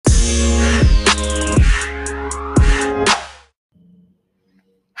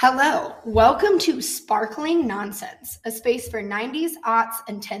Hello, welcome to Sparkling Nonsense, a space for 90s, aughts,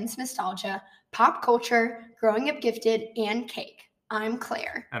 and 10s nostalgia, pop culture, growing up gifted, and cake. I'm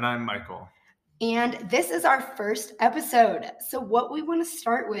Claire. And I'm Michael. And this is our first episode. So what we want to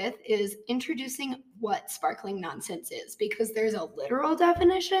start with is introducing what sparkling nonsense is, because there's a literal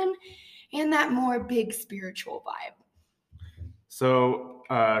definition and that more big spiritual vibe. So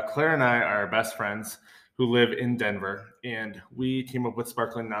Claire and I are best friends who live in Denver, and we came up with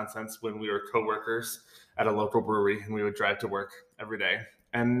sparkling nonsense when we were co-workers at a local brewery, and we would drive to work every day.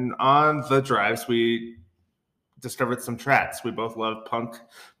 And on the drives, we discovered some tracks. We both love punk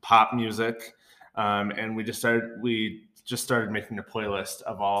pop music, and we just started making a playlist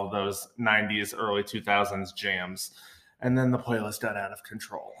of all of those 90s, early 2000s jams, and then the playlist got out of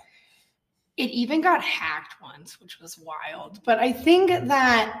control. It even got hacked once, which was wild. But I think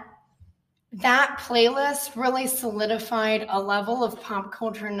that playlist really solidified a level of pop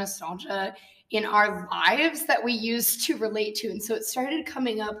culture and nostalgia in our lives that we used to relate to. And so it started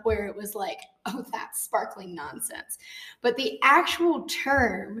coming up where it was like, oh, that's sparkling nonsense. But the actual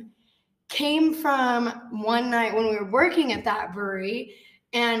term came from one night when we were working at that brewery,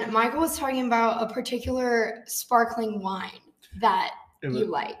 and Michael was talking about a particular sparkling wine that you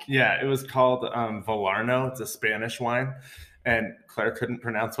like. Yeah, it was called Valarno. It's a Spanish wine, and Claire couldn't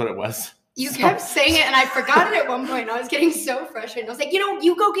pronounce what it was. You kept saying it, and I forgot it at one point. And I was getting so frustrated. I was like,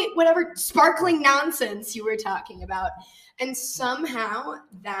 you go get whatever sparkling nonsense you were talking about. And somehow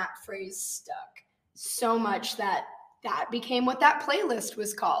that phrase stuck so much that became what that playlist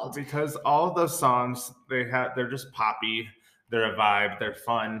was called. Because all of those songs, they're just poppy. They're a vibe. They're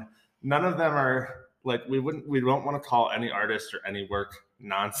fun. None of them are like, we don't want to call any artist or any work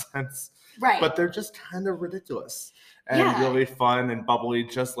nonsense. Right. But they're just kind of ridiculous and really fun and bubbly,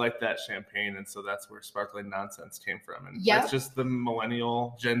 just like that champagne. And so that's where sparkling nonsense came from. And that's just the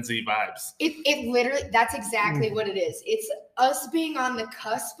millennial Gen Z vibes. It literally, that's exactly what it is. It's us being on the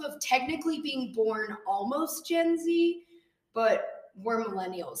cusp of technically being born almost Gen Z, but we're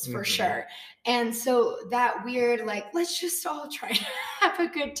millennials for sure. And so that weird, like, let's just all try to have a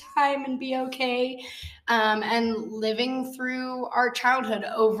good time and be okay. And living through our childhood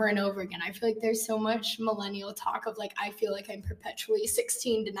over and over again. I feel like there's so much millennial talk of like, I feel like I'm perpetually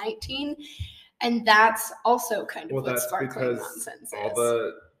 16 to 19. And that's also kind of what sparkling nonsense is. All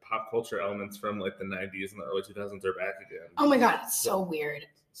the pop culture elements from like the 90s and the early 2000s are back again. Oh my God, it's so weird.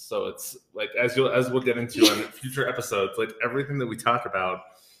 So it's like, as we'll get into on future episodes, like everything that we talk about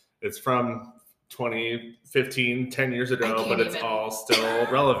is from 2015, 10 years ago, but it's all still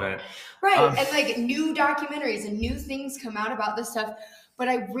relevant. Right. And like new documentaries and new things come out about this stuff. But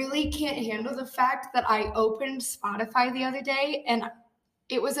I really can't handle the fact that I opened Spotify the other day and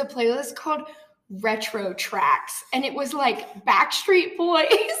it was a playlist called Retro Tracks, and it was like Backstreet Boys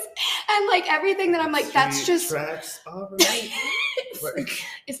and like everything that I'm like, that's just tracks. All right.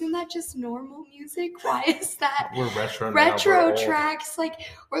 Isn't that just normal music? Why is that? We're retro tracks, like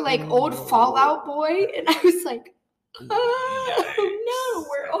we're like old Fall Out Boy, and I was like, oh no,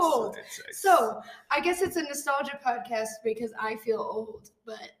 we're old. So I guess it's a nostalgia podcast because I feel old,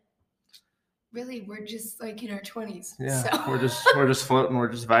 but really, we're just like in our 20s. Yeah, so. we're just floating, we're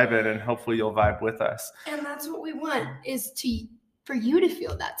just vibing, and hopefully you'll vibe with us. And that's what we want, is for you to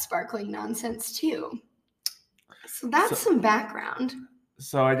feel that sparkling nonsense too. So that's some background.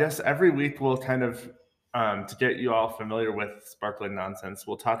 So I guess every week we'll kind of, to get you all familiar with sparkling nonsense,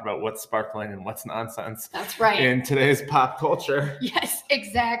 we'll talk about what's sparkling and what's nonsense. That's right. In today's pop culture. Yes,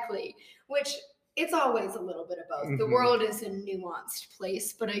 exactly. Which, it's always a little bit of both. The world is a nuanced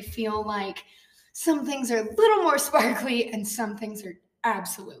place, but I feel like some things are a little more sparkly and some things are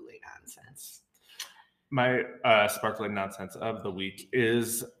absolutely nonsense. My sparkling nonsense of the week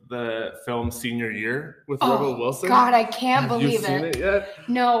is the film Senior Year with Rebel Wilson. God, I can't believe it. Have you seen it yet?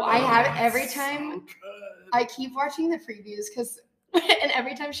 No, I haven't. Every time I keep watching the previews and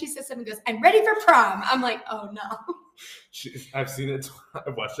every time she says something, goes, "I'm ready for prom." I'm like, oh no. I've seen it.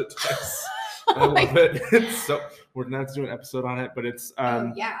 I've watched it twice. I love it. So we're not doing an episode on it, but it's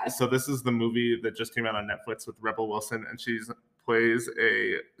So this is the movie that just came out on Netflix with Rebel Wilson, and she plays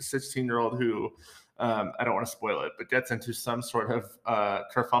a 16-year-old who I don't want to spoil it, but gets into some sort of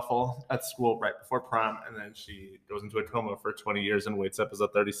kerfuffle at school right before prom, and then she goes into a coma for 20 years and wakes up as a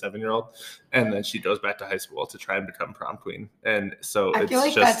 37-year-old, and then she goes back to high school to try and become prom queen. And so I feel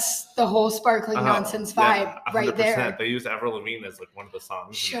like that's the whole sparkling nonsense vibe right there. They use Avril Lavigne as like one of the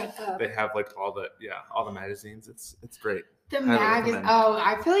songs. Shut up. They have like all the magazines. It's great.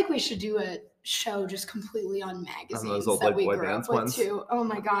 I feel like we should do show just completely on magazines those old, that like, we boy grew bands up with ones? too. Oh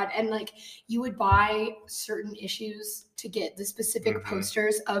my God. And like you would buy certain issues to get the specific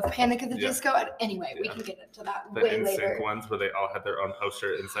posters of Panic at the Yeah. Disco. Anyway, we Yeah. can get into that The way NSYNC later. ones where they all had their own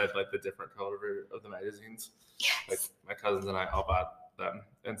poster inside like the different cover of the magazines. Yes. Like my cousins and I all bought them,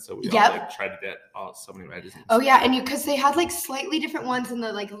 and so we all Yep. like tried to get so many magazines. Oh yeah, and because they had like slightly different ones, and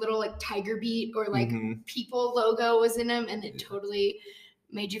the like little like Tiger Beat or like People logo was in them, and it totally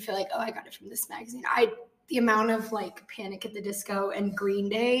made you feel like, oh, I got it from this magazine. The amount of like Panic at the Disco and Green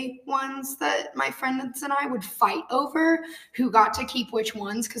Day ones that my friends and I would fight over who got to keep which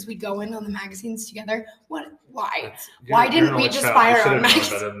ones, because we'd go in on the magazines together. What? Why? Why didn't we just buy our own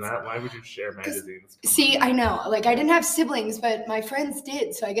magazines? Better than that. Why would you share magazines? See, I know. Like, I didn't have siblings, but my friends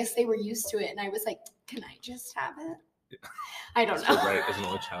did, so I guess they were used to it. And I was like, can I just have it? Yeah. I don't know. Right, as an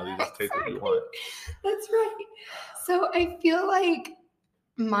only child, you just take what you want. That's right. So I feel like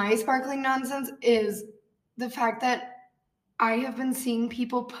my sparkling nonsense is the fact that I have been seeing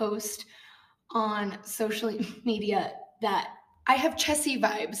people post on social media that I have Chessie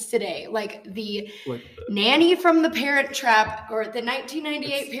vibes today, like the nanny from the Parent Trap or the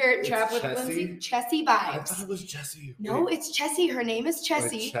 1998 Parent Trap with Lindsay. Chessie vibes. I thought it was Jessie. No, it's Chessie. Her name is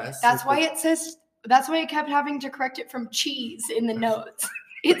Chessie. That's why it says. That's why I kept having to correct it from cheese in the notes.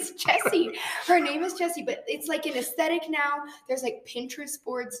 It's Chessie. Her name is Chessie, but it's like an aesthetic now. There's like Pinterest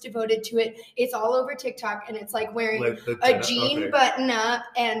boards devoted to it. It's all over TikTok, and it's like wearing a jean button up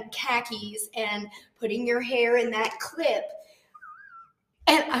and khakis and putting your hair in that clip.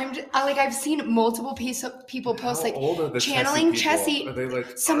 And I've seen multiple people post like channeling Chessie. Are they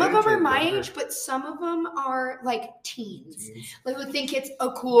like some of them are my age, but some of them are like teens. Like would think it's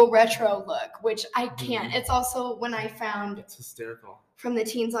a cool retro look, which I can't. It's also when I found it's hysterical from the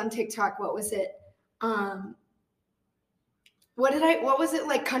teens on TikTok. What was it? What was it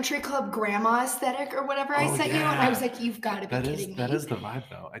like? Country Club Grandma aesthetic or whatever I sent you, and I was like, "You've got to be kidding me." That is the vibe,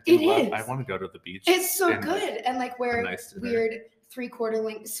 though. I want to go to the beach. It's so good, and like wear weird 3/4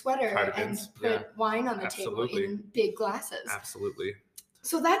 length sweater cardigans, and put wine on the table in big glasses. Absolutely.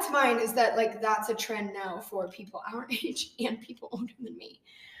 So that's mine. Is that like that's a trend now for people our age and people older than me.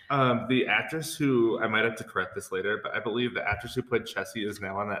 The actress who, I might have to correct this later, but I believe the actress who played Chessie is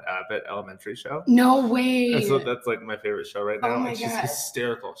now on that Abbott Elementary show. No way. And so that's like my favorite show right now. Oh my and she's God.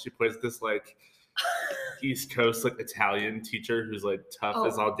 hysterical. She plays this like East Coast like Italian teacher who's like tough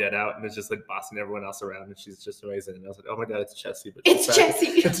as all get out and is just like bossing everyone else around, and she's just amazing. And I was like, oh my God, it's Chessie. But it's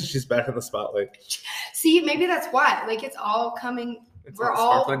Chessie. She's back in the spotlight. See, maybe that's why. Like it's all coming. We're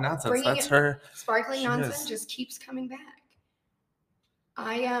all sparkling nonsense. That's her. Sparkling nonsense just keeps coming back.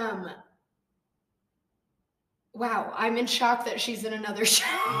 Wow, I'm in shock that she's in another show.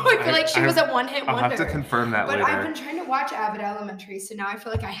 I feel like she was a one-hit wonder. I'll have to confirm that later. But I've been trying to watch Abbott Elementary, so now I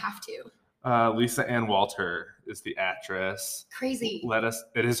feel like I have to. Lisa Ann Walter is the actress. Crazy.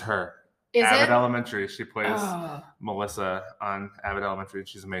 It is her. Is Abbott it? Elementary. She plays Melissa on Abbott Elementary, and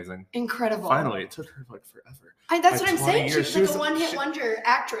she's amazing. Incredible. Finally, it took her like forever. That's what I'm saying. She was like a one-hit wonder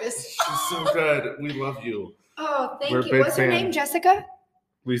actress. She's so good. We love you. Oh, thank you. What's her name? Jessica?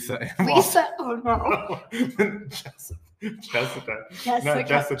 Lisa. Oh no. Jessica. Not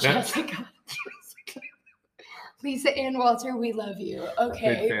Jessica. Lisa Ann Walter, we love you.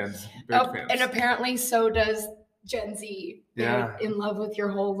 Okay. Big fans. Big fans. And apparently so does Gen Z. Yeah. In love with your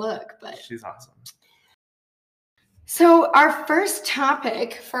whole look, but she's awesome. So our first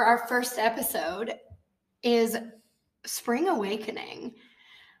topic for our first episode is Spring Awakening,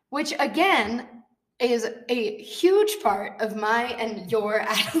 which again is a huge part of my and your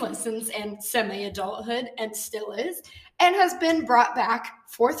adolescence and semi-adulthood, and still is, and has been brought back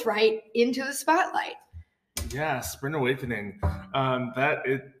forthright into the spotlight. Yeah, Spring Awakening.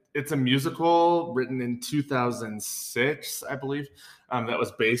 It's a musical written in 2006, I believe, that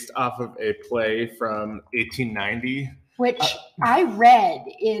was based off of a play from 1890. Which I read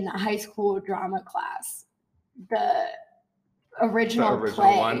in a high school drama class. The original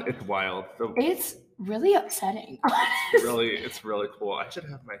play. One, it's wild. It's really upsetting. It's really cool. I should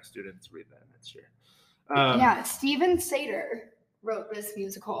have my students read that next year. Yeah, Steven Sater wrote this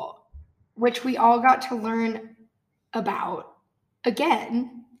musical, which we all got to learn about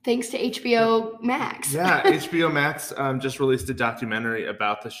again, thanks to HBO Max. Yeah, HBO Max just released a documentary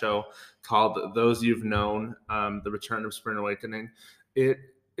about the show called Those You've Known, The Return of Spring Awakening. It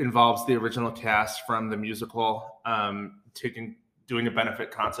involves the original cast from the musical doing a benefit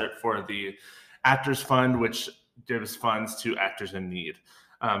concert for the Actors Fund, which gives funds to actors in need.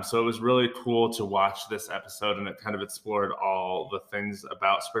 So it was really cool to watch this episode, and it kind of explored all the things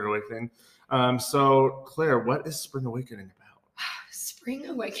about Spring Awakening. So Claire, what is Spring Awakening about? Spring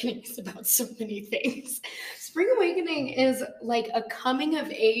Awakening is about so many things. Spring Awakening is like a coming of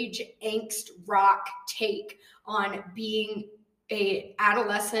age angst rock take on being a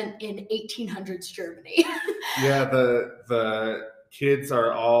adolescent in 1800s Germany. Yeah, the kids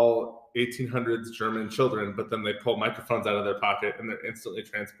are all 1800s German children, but then they pull microphones out of their pocket and they're instantly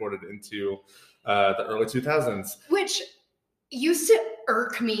transported into the early 2000s. Which used to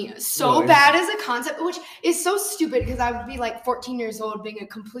irk me so Really? bad as a concept, which is so stupid because I would be like 14 years old being a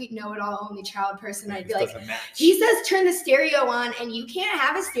complete know-it-all only child person. I'd be like, he says turn the stereo on and you can't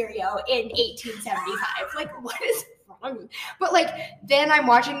have a stereo in 1875. Like, what is wrong? But like, then I'm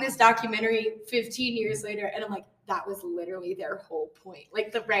watching this documentary 15 years later and I'm like, that was literally their whole point.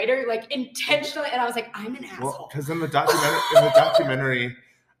 Like the writer, like intentionally, and I was like, I'm an asshole. Because in the documentary,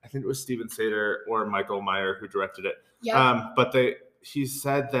 I think it was Steven Sater or Michael Meyer who directed it. Yeah. But he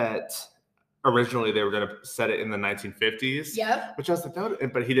said that originally they were going to set it in the 1950s. Yep. Which I was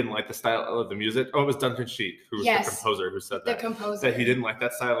like, but he didn't like the style of the music. Oh, it was Duncan Sheik, who was the composer, who said that. The composer. That he didn't like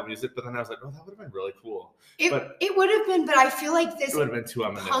that style of music. But then I was like, oh, that would have been really cool. It would have been, but I feel like this it would have been too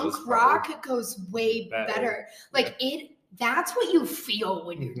punk rock goes way better. Like that's what you feel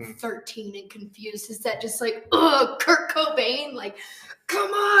when you're 13 and confused. Is that just like, Kurt Cobain? Like,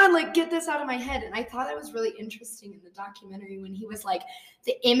 come on, like get this out of my head. And I thought that was really interesting in the documentary when he was like,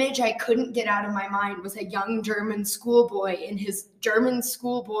 the image I couldn't get out of my mind was a young German schoolboy in his German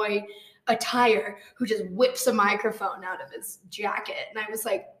schoolboy attire who just whips a microphone out of his jacket. And I was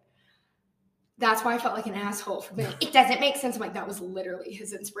like, that's why I felt like an asshole for being like, it doesn't make sense. I'm like, that was literally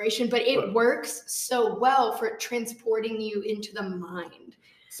his inspiration, but it works so well for transporting you into the mind.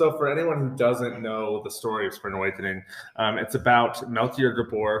 So for anyone who doesn't know the story of Spring Awakening, it's about Melchior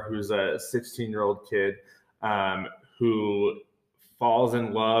Gabor, who's a 16-year-old kid who falls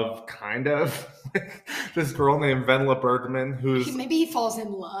in love, kind of, with this girl named Venla Bergman, maybe he falls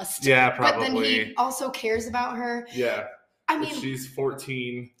in lust. Yeah, probably. But then he also cares about her. Yeah. I mean, she's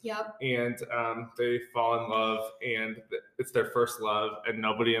 14. Yep. And they fall in love, and it's their first love, and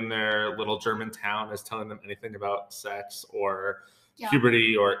nobody in their little German town is telling them anything about sex or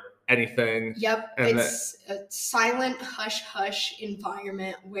puberty or anything. Yep. And it's a silent hush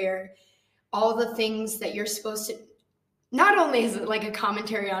environment where all the things that you're supposed to, not only is it like a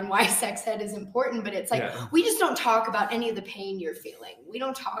commentary on why sex ed is important, but it's like, we just don't talk about any of the pain you're feeling. We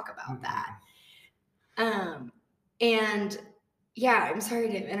don't talk about that. And I'm sorry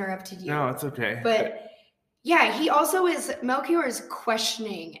to have interrupted you. No, it's okay. But yeah, he also Melchior is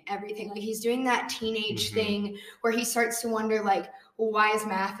questioning everything. Like he's doing that teenage thing where he starts to wonder like, well, why is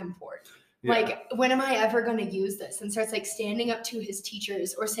math important? Yeah. Like, when am I ever going to use this? And starts like standing up to his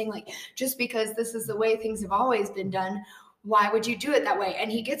teachers or saying like, just because this is the way things have always been done, why would you do it that way?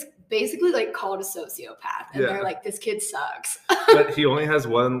 And he gets basically like called a sociopath. And they're like, this kid sucks. But he only has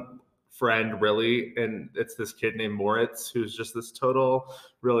one friend really, and it's this kid named Moritz, who's just this total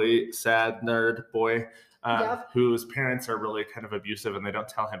really sad nerd boy whose parents are really kind of abusive and they don't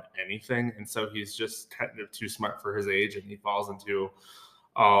tell him anything, and so he's just kind of too smart for his age, and he falls into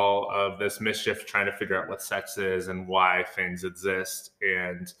all of this mischief trying to figure out what sex is and why things exist.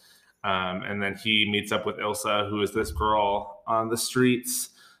 And then he meets up with Ilsa, who is this girl on the streets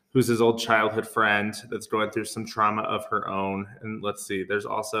who's his old childhood friend that's going through some trauma of her own. And let's see, there's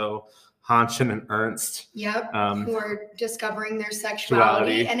also Hanschen and Ernst. Yep, who are discovering their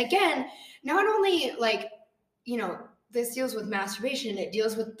sexuality. And again, not only like, this deals with masturbation, it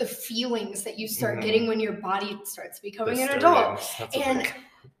deals with the feelings that you start getting when your body starts becoming an adult. And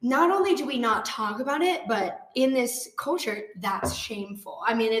not only do we not talk about it, but in this culture, that's shameful.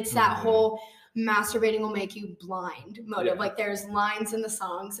 I mean, it's that whole masturbating will make you blind motive. Like there's lines in the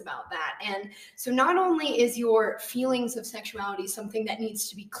songs about that. And so not only is your feelings of sexuality something that needs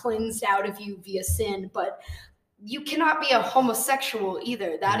to be cleansed out of you via sin, but you cannot be a homosexual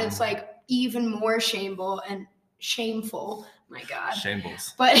either. That is like even more shameful. My God.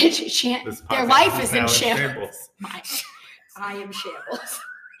 Shambles. But their life is in shambles. I am shambles.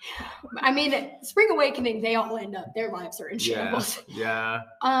 I mean, Spring Awakening, they all end up, their lives are in shambles. Yeah.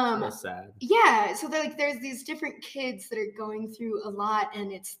 That's sad. Yeah. So there's these different kids that are going through a lot,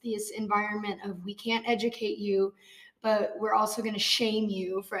 and it's this environment of, we can't educate you, but we're also going to shame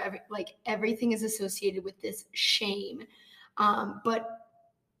you for everything is associated with this shame. But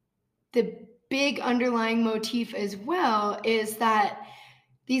the big underlying motif as well is that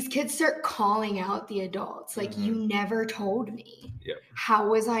these kids start calling out the adults. Like, you never told me. Yep. How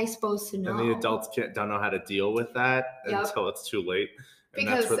was I supposed to know? And the adults don't know how to deal with that until it's too late. And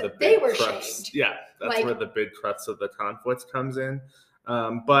because that's where the they were shamed. Yeah, that's where the big crux of the conflict comes in.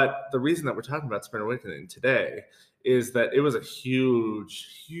 But the reason that we're talking about Spring Awakening today is that it was a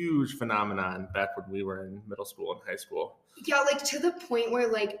huge phenomenon back when we were in middle school and high school. Yeah, like to the point where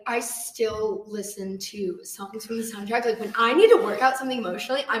like I still listen to songs from the soundtrack. Like when I need to work out something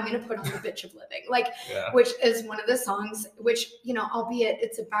emotionally, I'm gonna put on The Bitch of Living, like which is one of the songs which, you know, albeit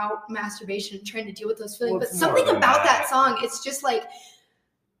it's about masturbation and trying to deal with those feelings, but something about that song, it's just like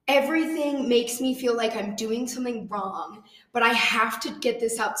everything makes me feel like I'm doing something wrong, but I have to get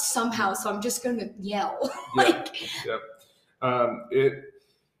this out somehow, so I'm just gonna yell.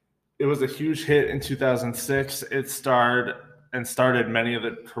 It was a huge hit in 2006. It starred and started many of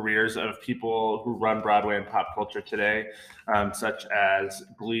the careers of people who run Broadway and pop culture today, such as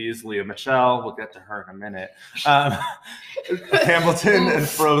Glee's Lea Michele. We'll get to her in a minute. Hamilton and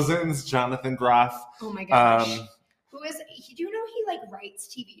Frozen's Jonathan Groff. Oh my gosh. Do you know he like writes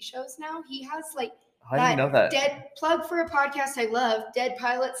TV shows now? He has like I didn't know that. Dead plug for a podcast I love, Dead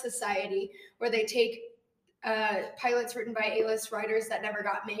Pilot Society, where they take pilots written by A-list writers that never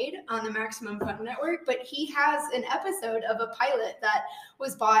got made on the Maximum Fun Network, but he has an episode of a pilot that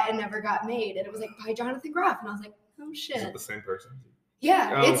was bought and never got made, and it was like by Jonathan Groff, and I was like, oh shit. Is it the same person?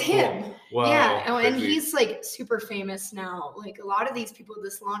 Yeah, it's him. Wow, yeah, and he's like super famous now. Like a lot of these people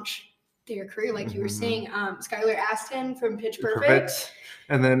just launch their career, like you were saying, Skylar Astin from Pitch Perfect.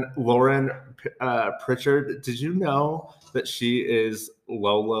 And then Lauren Pritchard. Did you know that she is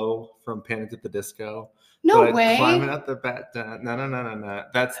Lolo from Panic at the Disco? No way. Climbing up the bat. No.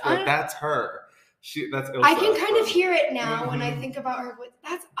 That's her. That's Ilsa. I can kind of hear it now when I think about her.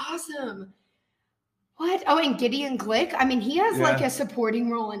 That's awesome. What? Oh, and Gideon Glick. I mean, he has like a supporting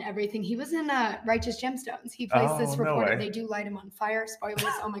role in everything. He was in Righteous Gemstones. He plays this reporter. They do light him on fire. Spoilers.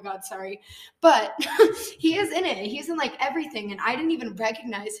 Oh my God, sorry. But he is in it. He's in like everything. And I didn't even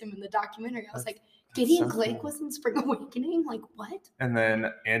recognize him in the documentary. I was like, Gideon Glick was in Spring Awakening? Like what? And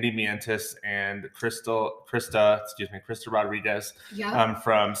then Andy Mientus and Krista Rodriguez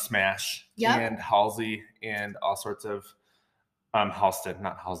from Smash. And Halsey and all sorts of Halston,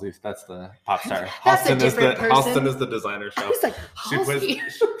 not Halsey. That's the pop star. Halston is the designer show. I was like, Halsey.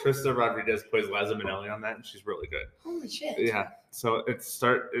 Krista Rodriguez plays Liza Minnelli on that, and she's really good. Holy shit! Yeah. So it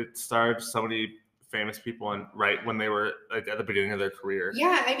starred so many famous people, and right when they were like at the beginning of their career.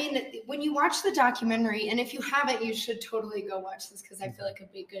 Yeah, I mean, when you watch the documentary, and if you haven't, you should totally go watch this because I feel like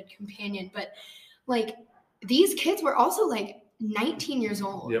it'd be a good companion. But like these kids were also like 19 years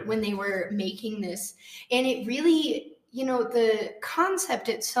old when they were making this, and it really. You know, the concept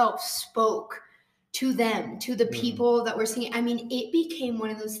itself spoke to them, to the people that were seeing. I mean, it became one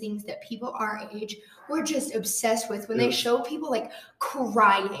of those things that people our age were just obsessed with when they show people like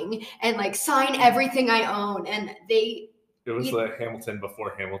crying and like sign everything I own. And it was like Hamilton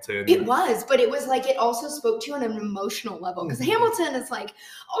before Hamilton. It was, but it was like it also spoke to you on an emotional level because Hamilton is like,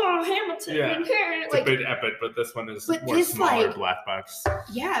 oh, Hamilton. Yeah. It's like, a big epic, but this one is more smaller, like, black box.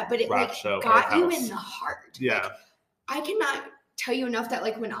 Yeah, but it like got you in the heart. Yeah. Like, I cannot tell you enough that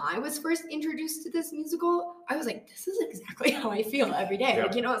like when I was first introduced to this musical, I was like, this is exactly how I feel every day. Yeah.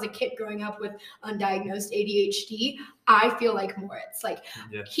 Like, you know, as a kid growing up with undiagnosed ADHD, I feel like Moritz. Like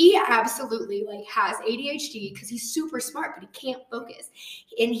he absolutely like has ADHD because he's super smart, but he can't focus.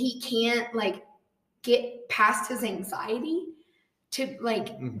 And he can't like get past his anxiety to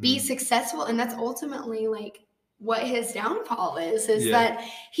like be successful. And that's ultimately like what his downfall is that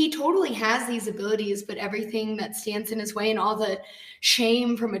he totally has these abilities, but everything that stands in his way and all the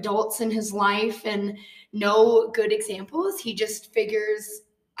shame from adults in his life and no good examples, he just figures,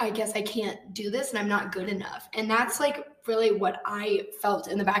 I guess I can't do this and I'm not good enough. And that's like really what I felt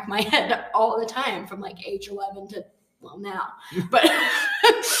in the back of my head all the time from like age 11 to now.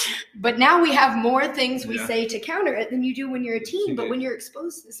 But now we have more things we say to counter it than you do when you're a teen. But when you're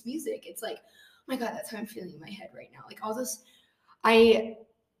exposed to this music, it's like, oh my God, that's how I'm feeling in my head right now. Like all those,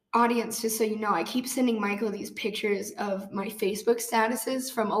 audience, just so you know, I keep sending Michael these pictures of my Facebook statuses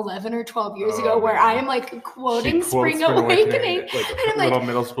from 11 or 12 years ago where I am like quoting Spring Awakening. Like and little like,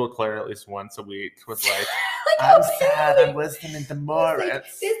 middle school Claire at least once a week was like, I'm sad, I'm listening to Moritz. Like,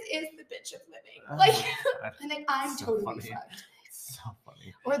 this is the bitch of living. Like, and like, I'm so totally fucked. It's so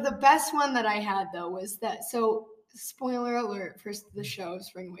funny. Or the best one that I had though was that, so spoiler alert for the show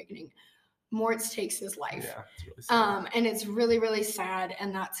Spring Awakening, Moritz takes his life. Yeah, it's really sad. And it's really, really sad.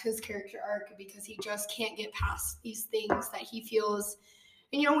 And that's his character arc because he just can't get past these things that he feels.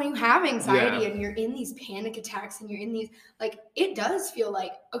 And, you know, when you have anxiety and you're in these panic attacks and you're in these, like, it does feel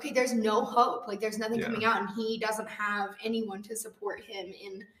like, okay, there's no hope. Like, there's nothing coming out. And he doesn't have anyone to support him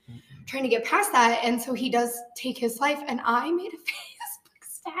in trying to get past that. And so he does take his life. And I made a Facebook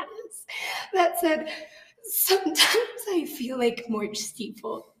status that said, sometimes I feel like more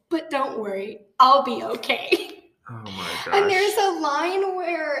Stiefel. But don't worry, I'll be okay. Oh my gosh. And there's a line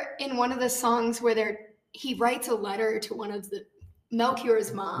where in one of the songs where he writes a letter to one of the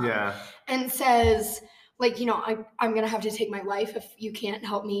Melchior's mom and says, like, you know, I'm going to have to take my life if you can't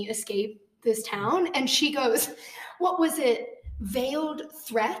help me escape this town. And she goes, what was it? Veiled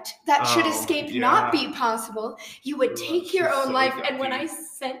threat that should escape not be possible. You would take your own life. And when I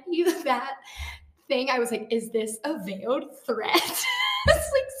sent you that thing, I was like, is this a veiled threat? It's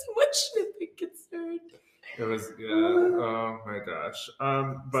like, what should have been concerned? It was, oh my gosh.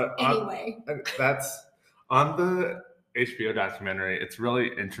 But anyway, that's on the HBO documentary. It's really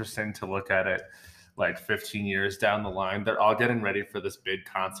interesting to look at it like 15 years down the line. They're all getting ready for this big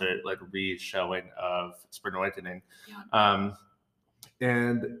concert, like re-showing of Spring Awakening. Yeah.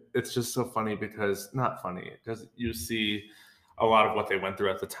 And it's just so funny because you see a lot of what they went through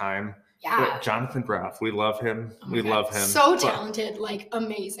at the time. Yeah. But Jonathan Groff, we love him. We love him. So talented, like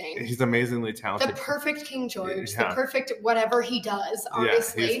amazing. He's amazingly talented. The perfect King George, the perfect whatever he does,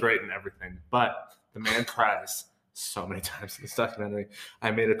 honestly. Yeah, he's great in everything. But the man cries so many times in this documentary.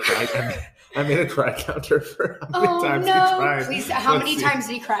 I made a cry counter for how many times he cried. Please, how many times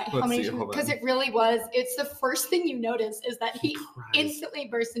did he cry? Because it really was. It's the first thing you notice is that he instantly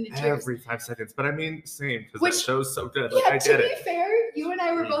burst into tears every 5 seconds. But I mean, same, because that show's so good. Like, yeah, to be fair, you and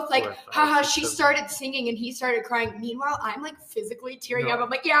I were both like, haha, she started singing and he started crying. Meanwhile, I'm like physically tearing up. I'm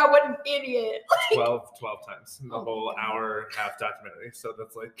like, yeah, what an idiot. 12 times in the whole hour and a half documentary. So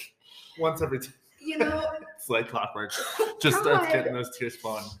that's like once every time. You know, it's like clockwork. Just starts getting those tears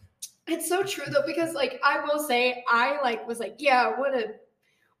flowing. It's so true though, because like I will say, I like was like, yeah, what a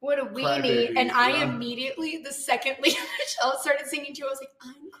weenie, and I immediately the second Michelle started singing too, I was like,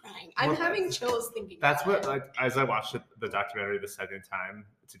 I'm crying. I'm having chills thinking. That's what, like, as I watched the documentary the second time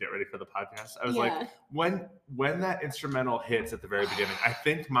to get ready for the podcast, I was like, when that instrumental hits at the very beginning, I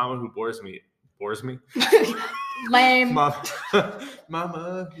think "Mama Who Bores Me." Lame.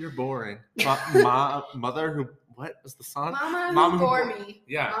 Mama, you're boring. Mother who, what was the song? Mama Who Bore Me.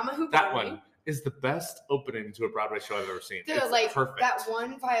 Yeah, Mama Who that Bore one Me. Is the best opening to a Broadway show I've ever seen. Dude, it's like perfect. That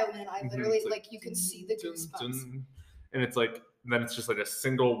one violin, I literally like you can see the goosebumps. And it's like, then it's just like a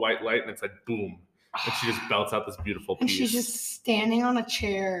single white light, and it's like boom, and she just belts out this beautiful piece. And she's just standing on a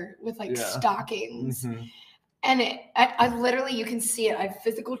chair with like stockings. Mm-hmm. And I literally, you can see it. I have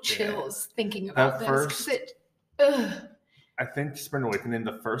physical chills thinking about this. I think Spring Awakening,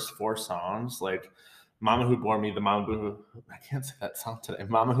 the first 4 songs, like Mama Who Bore Me, I can't say that song today.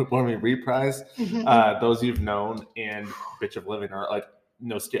 Mama Who Bore Me, Reprise, Those You've Known, and Bitch of Living are like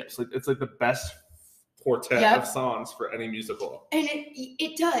no skips. Like it's like the best quartet of songs for any musical. And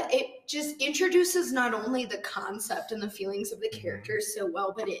it does. It just introduces not only the concept and the feelings of the characters so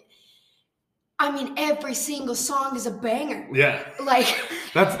well, but every single song is a banger. Yeah. Like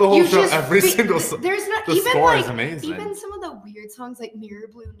that's the whole show. Every single song. There's not the even score like is amazing. Even some of the weird songs like Mirror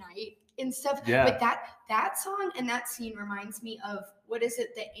Blue Night and stuff. Yeah. But that song and that scene reminds me of what is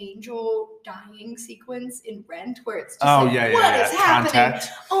it? The angel dying sequence in Rent, where it's just what is happening? Contact.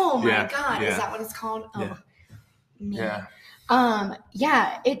 Oh my God. Is that what it's called? Oh man.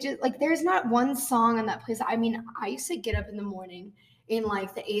 It just like there's not one song on that plays. I used to get up in the morning in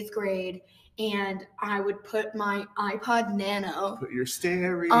like the 8th grade and I would put my iPod Nano. Put your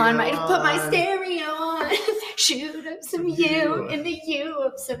stereo on. Put my stereo on. Shoot up some you in the you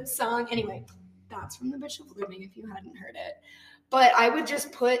of some song. Anyway, that's from The Bitch of Living if you hadn't heard it. But I would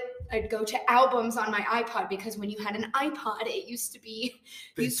just I'd go to albums on my iPod because when you had an iPod, it used to be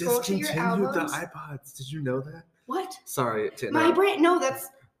you scroll to your albums. The iPods. Did you know that? What? Sorry. My brain. No, this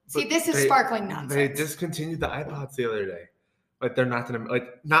is sparkling nonsense. They discontinued the iPods the other day. Like they're not gonna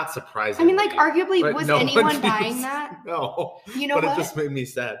not surprising. Arguably, was anyone buying that? No. You know but what? It just made me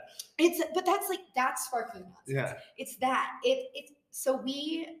sad. That's sparkling nonsense. Yeah. It's that. So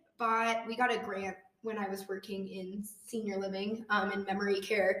we got a grant when I was working in senior living in memory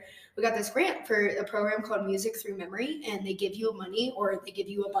care. We got this grant for a program called Music Through Memory, and they give you money or they give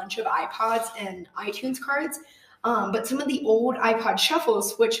you a bunch of iPods and iTunes cards. But some of the old iPod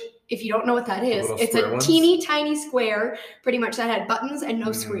shuffles, which if you don't know what that is, it's a teeny tiny square pretty much that had buttons and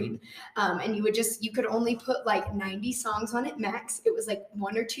no screen. And you could only put like 90 songs on it max. It was like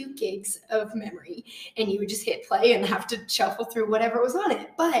 1 or 2 gigs of memory and you would just hit play and have to shuffle through whatever was on it.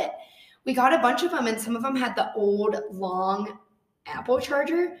 But we got a bunch of them and some of them had the old long Apple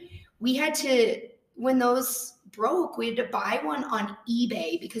charger. We had to, when those broke, we had to buy one on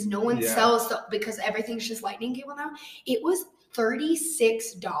eBay because no one sells because everything's just lightning cable now. It was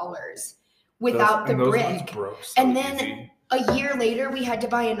 $36 without the brick. Broke so and then a year later we had to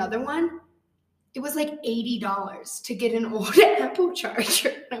buy another one it was like $80 to get an old Apple charger.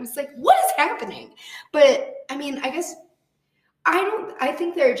 And I was like, what is happening? But I mean, I guess I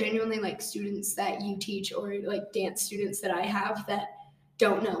think there are genuinely like students that you teach or like dance students that I have that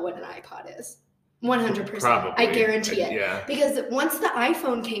don't know what an iPod is. 100%. Probably. I guarantee it. Yeah. Because once the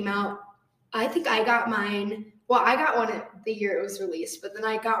iPhone came out, I think I got mine. Well, I got one the year it was released, but then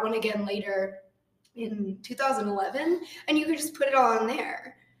I got one again later in 2011, and you could just put it all on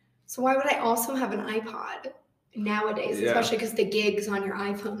there. So why would I also have an iPod nowadays, especially because the gigs on your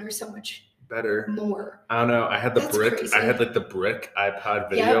iPhone are so much better. More. I don't know. I had the That's brick. crazy. I had like the brick iPod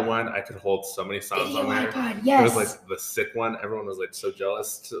video one. I could hold so many songs Video on there. iPod, yes. It was like the sick one. Everyone was like so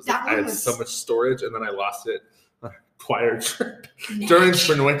jealous. That I had was so much storage, and then I lost it. Choir trip during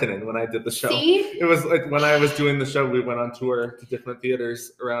Spring Awakening when I did the show. See? It was like when I was doing the show, we went on tour to different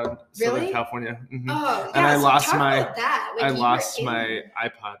theaters around Southern California. Mm-hmm. Oh, yeah. And I so lost my like, I lost my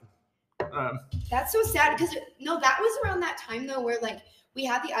iPod. That's so sad because that was around that time though where like we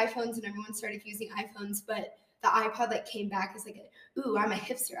had the iPhones and everyone started using iPhones, but the iPod like came back as like ooh, I'm a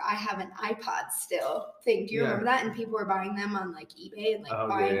hipster, I have an iPod still thing. Do you remember that? And people were buying them on like eBay and like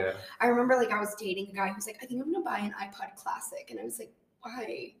buying. Yeah. I remember like I was dating a guy who was like, I think I'm gonna buy an iPod Classic, and I was like,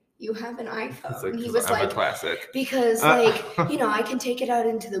 why? You have an iPhone. Like, and he was I'm like, a classic. Because like, I can take it out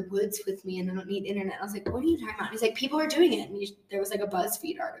into the woods with me and I don't need internet. I was like, what are you talking about? He's like, people are doing it. And there was like a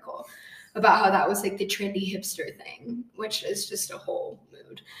BuzzFeed article about how that was like the trendy hipster thing, which is just a whole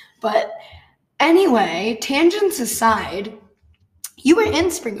mood. But anyway, tangents aside, you were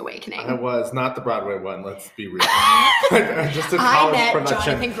in Spring Awakening. I was, not the Broadway one, let's be real. Just a college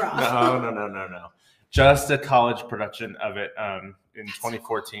production. Jonathan Groff. No. Just a college production of it in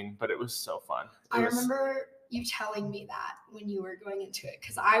 2014, but it was so fun. I remember you telling me that when you were going into it,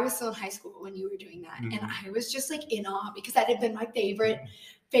 because I was still in high school when you were doing that, and I was just like in awe because that had been my favorite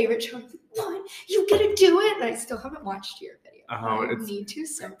show. I was like, what? You get to do it? And I still haven't watched your video. I need to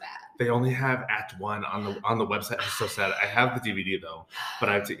so bad. They only have Act 1 on the website. It's so sad. I have the DVD though, but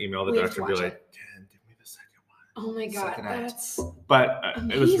I have to email the director and be like, Ken, give me the second one. Oh my god, that's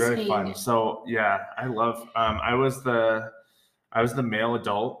it was very fun. So yeah, I love. I was the male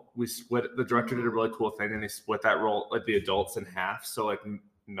adult. We split. The director did a really cool thing, and they split that role, like the adults, in half. So like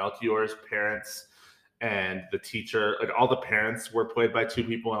Melchior's parents and the teacher, like all the parents were played by two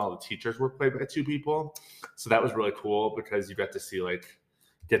people, and all the teachers were played by two people. So that was really cool because you got to see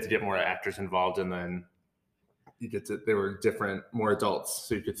get to get more actors involved, and then they were different, more adults,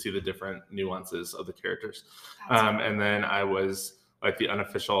 so you could see the different nuances of the characters. And then I was like the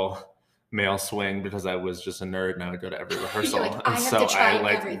unofficial male swing because I was just a nerd and I would go to every rehearsal. Like, and so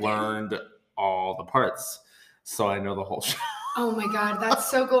I learned all the parts. So I know the whole show. Oh my god, that's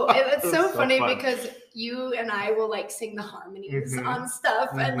so cool. It's so funny fun. Because you and I will sing the harmonies on stuff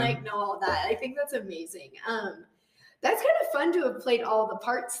and know all that. I think that's amazing. That's kind of fun to have played all the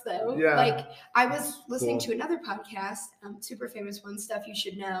parts though. Yeah. I was listening to another podcast, super famous one, Stuff You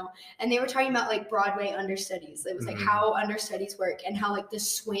Should Know, and they were talking about Broadway understudies. It was how understudies work and how the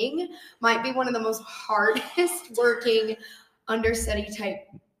swing might be one of the most hardest working understudy type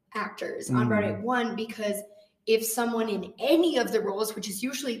actors on Broadway. One, because if someone in any of the roles, which is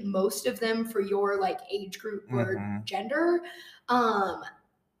usually most of them for your age group or gender,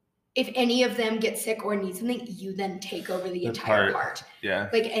 if any of them get sick or need something, you then take over the entire part. Yeah.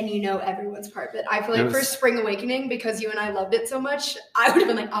 And everyone's part. But I feel for Spring Awakening, because you and I loved it so much, I would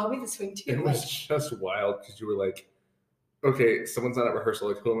have been I'll be the swing too. It was just wild because you were okay, someone's not at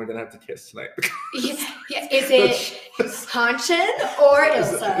rehearsal. Who am I going to have to kiss tonight? Yeah. Is it Hanshin or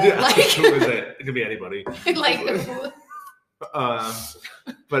Ilsa? Who is it? It could be anybody. But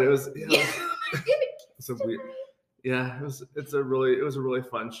it was, it was a really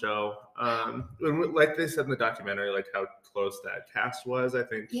fun show. Like they said in the documentary, how close that cast was, I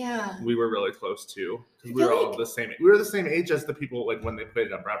think we were really close too. Because we were all the same. We were the same age as the people when they played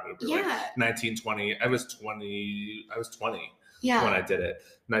it on Broadway. We were 19, 20. I was 20 when I did it.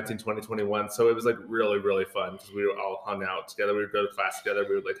 19, 20, 21. So it was really, really fun because we were all hung out together. We would go to class together.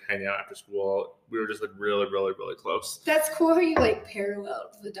 We would hang out after school. We were just really, really, really close. That's cool how you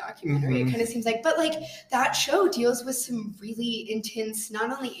paralleled the documentary. It kind of seems but that show deals with some really intense,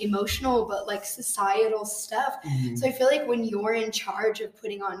 not only emotional, but societal stuff. So I feel when you're in charge of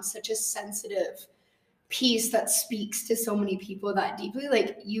putting on such a sensitive piece that speaks to so many people that deeply,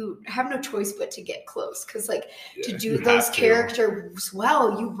 you have no choice but to get close because to do those characters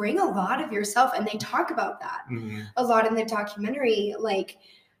well, you bring a lot of yourself, and they talk about that a lot in the documentary,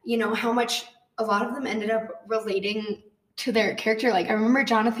 how much a lot of them ended up relating to their character. I remember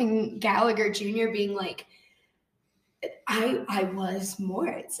Jonathan Gallagher Jr. being I was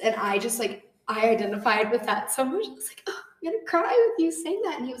Moritz, and I just I identified with that so much. I was like, oh, I'm gonna cry with you saying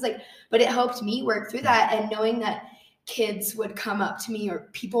that. And he was like, but it helped me work through that, and knowing that kids would come up to me, or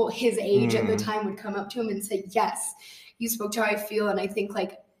people his age at the time would come up to him and say, yes, you spoke to how I feel. And I think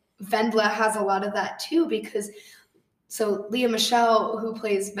like Wendla has a lot of that too, because so Leah Michelle, who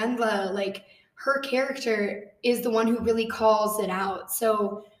plays Wendla, like her character is the one who really calls it out.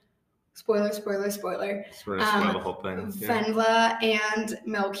 So spoiler. Spoil the whole thing. Wendla and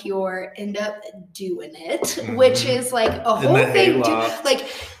Melchior end up doing it, which is like a whole thing. Like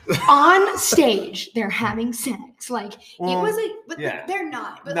on stage, they're having sex. Like it wasn't, but they're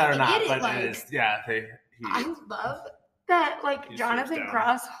not. But they're not. It, but like, it is, yeah, I love that. Like Jonathan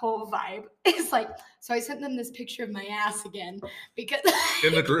Groff's whole vibe is like. So I sent them this picture of my ass again because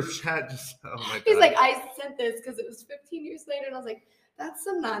in the group chat. Just oh my god. He's like, I sent this because it was 15 years later, and I was like, that's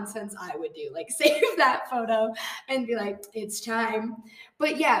some nonsense I would do. Like save that photo and be like, it's time.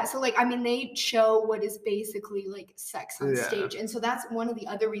 But yeah, so like, I mean, they show what is basically like sex on stage. And so that's one of the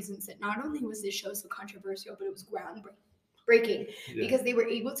other reasons that not only was this show so controversial, but it was groundbreaking because they were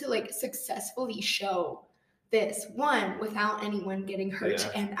able to like successfully show this, one, without anyone getting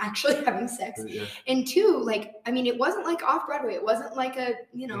hurt and actually having sex. And two, like, I mean, it wasn't like off Broadway. It wasn't like a,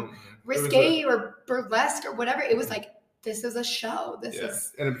 risque or burlesque or whatever. It was like, this is a show. This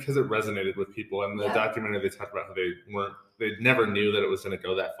is, and because it resonated with people. In the documentary, they talked about how they never knew that it was going to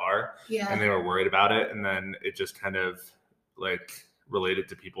go that far, and they were worried about it, and then it just kind of like related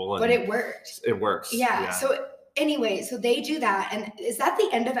to people. And but it worked. It works. Yeah. So anyway, so they do that, and is that the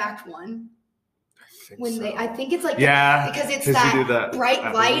end of Act 1? I think it's like because it's that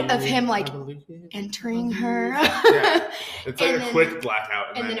bright light of him like entering her. It's like a quick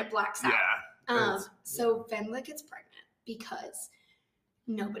blackout, and then it blacks out. So Wendla gets pregnant because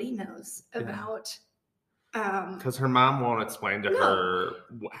nobody knows about because her mom won't explain to her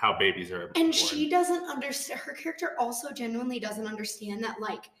how babies are born. And she doesn't understand. Her character also genuinely doesn't understand that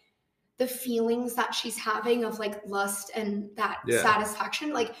like the feelings that she's having of like lust and that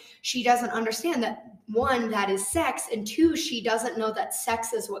satisfaction, like she doesn't understand that, one, that is sex, and two, she doesn't know that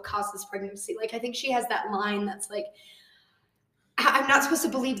sex is what causes pregnancy. Like I think she has that line that's like, I'm not supposed to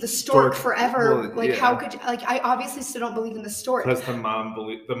believe the stork forever. How could you, like, I obviously still don't believe in the stork. Because the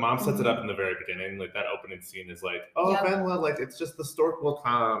mom sets it up in the very beginning. Like that opening scene is like, oh, Wendla, like it's just the stork will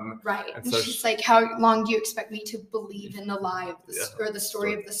come. Right. And so she's like, how long do you expect me to believe in the lie of the or the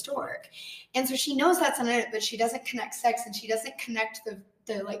story of the stork? And so she knows that's on it, but she doesn't connect sex, and she doesn't connect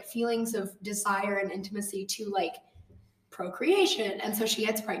the like feelings of desire and intimacy to like procreation. And so she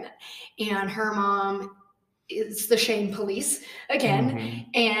gets pregnant, and her mom is the shame police again.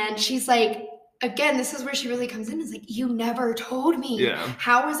 And she's like, again, this is where she really comes in. Is like, you never told me.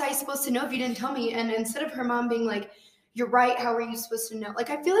 How was I supposed to know if you didn't tell me? And instead of her mom being like, you're right, how are you supposed to know? Like,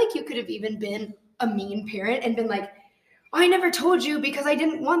 I feel like you could have even been a mean parent and been like, I never told you because I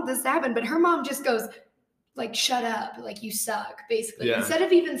didn't want this to happen. But her mom just goes like, shut up, like you suck, basically. Instead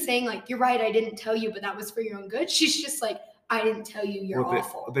of even saying like, you're right, I didn't tell you, but that was for your own good. She's just like, I didn't tell you, you're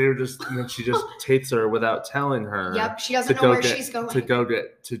awful. They were just, and then she just takes her without telling her. She doesn't know where she's going. To go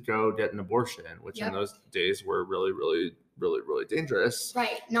get an abortion, which in those days were really, really, really, really dangerous.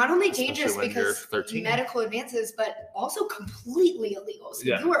 Right. Not only dangerous because medical advances, but also completely illegal. So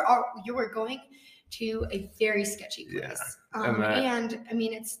you were going to a very sketchy place. And I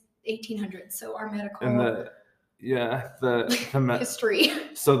mean, it's 1800s, so our medical history.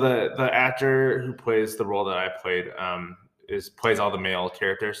 So the actor who plays the role that I played plays all the male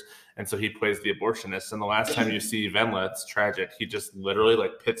characters, and so he plays the abortionist. And the last time you see Wendla, it's tragic. He just literally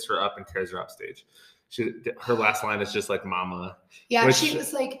like picks her up and carries her off stage. Her last line is just like "mama." Yeah, she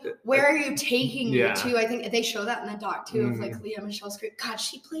was like, "Where are you taking me to?" I think they show that in the doc too, of like Leah Michelle's career. God,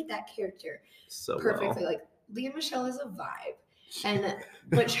 she played that character so perfectly. Well. Like Leah Michelle is a vibe,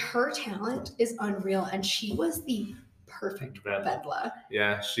 but her talent is unreal, and she was the perfect Wendla.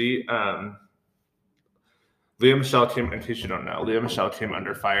 Yeah, she. Leah Michelle came, in case you don't know, Leah Michelle came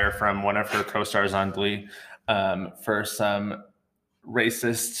under fire from one of her co-stars on Glee for some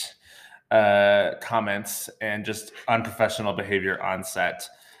racist comments and just unprofessional behavior on set.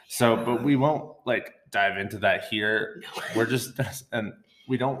 So, but we won't like dive into that here. No. We're just, and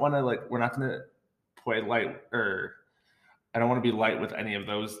we don't want to like, we're not going to play light, or I don't want to be light with any of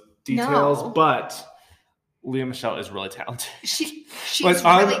those details, but Leah Michelle is really talented. She's like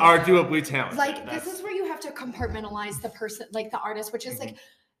really, unarguably talented. Like this is where you have to compartmentalize the person, like the artist, which is like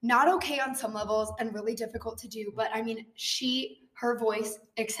not okay on some levels and really difficult to do. But I mean, her voice,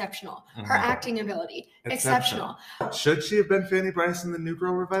 exceptional. Her acting ability, exceptional. Should she have been Fanny Bryce in the New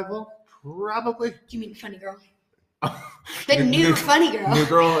Girl revival? Probably. You mean Funny Girl? The new Funny Girl. New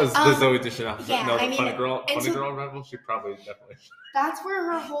Girl is the Zoe Deschanel. Yeah, No, I the mean, Funny Girl. and Funny so- Girl rival. She probably definitely. That's where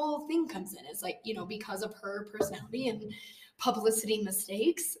her whole thing comes in. Is like, you know, because of her personality and publicity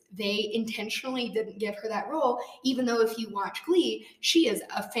mistakes, they intentionally didn't give her that role, even though if you watch Glee, she is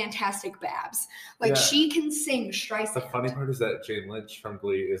a fantastic Babs. Like, Yeah. she can sing Streisand. The funny part is that Jane Lynch from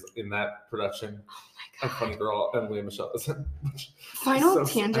Glee is in that production. Oh my of Funny Girl and Leah Michelle is in. Final So,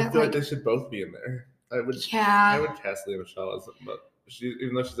 tangent. I feel like, like they should both be in there. I would yeah. cast Leah Michelle as, but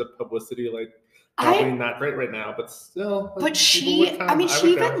even though she's a publicity probably not great right now, but still. But she, I mean,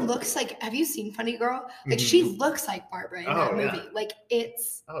 she even looks like. Have you seen Funny Girl? Like, she looks like Barbara in that movie. Yeah. Like,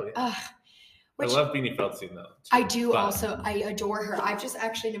 it's. Oh yeah. Which, I love Beanie Feldstein though. I do also. I adore her. I've just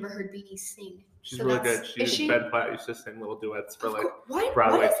actually never heard Beanie sing. She's So really that's- good. is she- Ben Platt used to sing little duets for like. What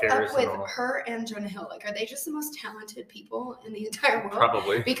Broadway is Tears up with and all. her and Jonah Hill? Like, are they just the most talented people in the entire world?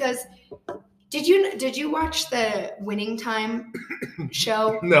 Probably. Because did you watch the Winning Time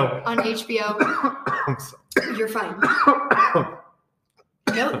show No. on HBO? I'm sorry. You're fine.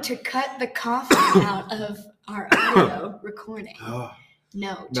 Note to cut the coughing out of our audio recording. Oh,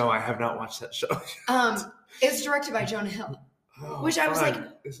 Note. no, I have not watched that show. It's directed by Jonah Hill. Oh, Which I was fun. like,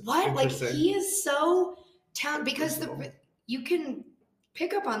 It's What? Like, interesting. he is so talented because Cool. you can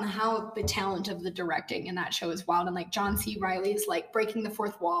pick up on how the talent of the directing in that show is wild, and like John C. Reilly is like breaking the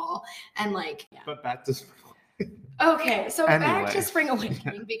fourth wall, and like But back to okay, so back Anyway. to Spring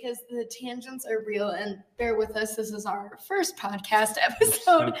Awakening because the tangents are real, and bear with us. This is our first podcast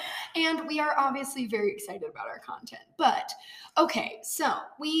episode, and we are obviously very excited about our content. But okay, so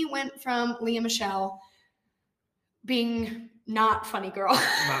we went from Leah Michelle being not funny girl.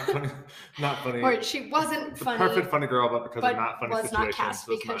 not funny. Not funny. Or she wasn't The funny. perfect funny girl, but because but of not funny was not situations, cast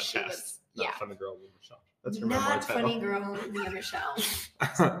was because not she cast. was- Not yeah. funny girl, Leah Michelle. That's your memoir Not title. funny girl, Leah Michelle.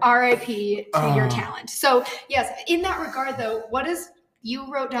 R.I.P. to your Oh. talent. So yes, in that regard, though,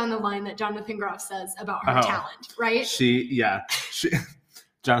 you wrote down the line that Jonathan Groff says about her Oh. talent, right?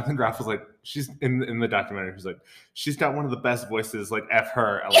 Jonathan Groff was like, she's in the documentary. He's like, she's got one of the best voices. Like, F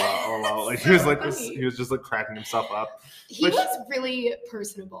her, lol. Like, he was like, funny. he was just like cracking himself up. He Which- was really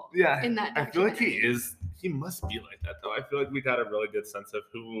personable Yeah, in that I feel like documentary. he is. He must be like that though. I feel like we got a really good sense of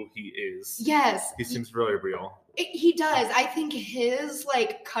who he is. Yes, He seems really real. he does. I think his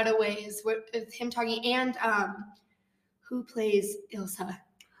like cutaways with him talking and who plays Ilsa?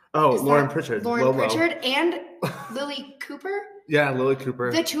 Oh, Is Lauren that Pritchard. Lauren Lolo. Pritchard and Lily Cooper. Yeah, Lily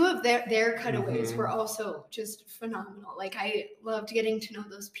Cooper. The two of their cutaways Mhm. were also just phenomenal. Like, I loved getting to know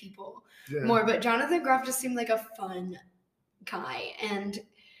those people Yeah. more. But Jonathan Groff just seemed like a fun guy. And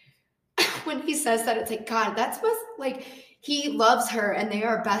when he says that, it's like, God, that's like he loves her and they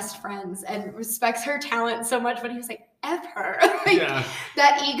are best friends and respects her talent so much. But he was like, F her. Like, Yeah.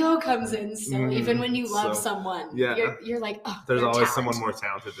 that ego comes in so Mhm. even when you love So, someone, yeah. you're like, oh, There's they're always talent. someone more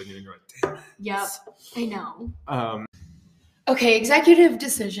talented than you, and you're like, damn it. Yep, I know. Okay, executive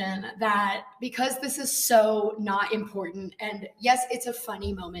decision that because this is so not important, and yes, it's a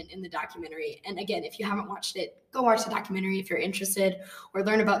funny moment in the documentary. And again, if you haven't watched it, go watch the documentary if you're interested or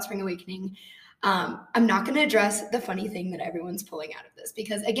learn about Spring Awakening. I'm not going to address the funny thing that everyone's pulling out of this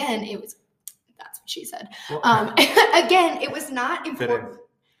because, again, that's what she said. Well, Again, it was not Fitting. important.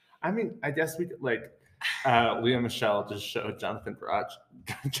 I mean, I guess we could like Leah Michelle just showed Jonathan Groff.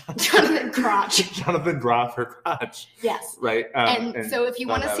 Jonathan Crotch. Jonathan Groff her crotch, Yes. right? And so if you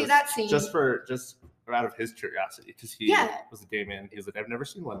thought want to that see was that scene, just out of his curiosity, because he Yeah. was a gay man, he was like, I've never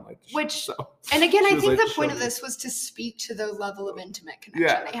seen one like this. Which- So, and again, she I was think like, the point show of me. this was to speak to the level of intimate connection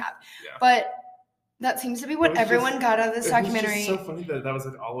Yeah. they have. Yeah. But that seems to be It what was everyone just- got out of this it was documentary. just so funny that was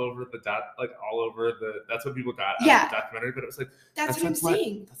like all over that's what people got out Yeah. of the documentary, but it was like That's what I'm like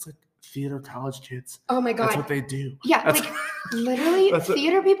saying. that's like theater college kids. Oh my That's God. what they do. Yeah, That's- like literally, That's what-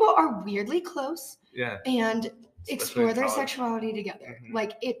 theater people are weirdly close Yeah. and Especially explore in their college. sexuality together. Mhm.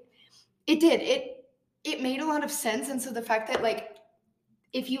 Like it made a lot of sense. And so the fact that like,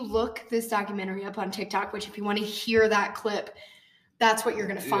 if you look this documentary up on TikTok, which if you want to hear that clip, that's what you're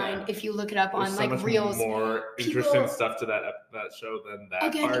going to find Yeah. if you look it up There's on so like much Reels. more People- interesting stuff to that show than that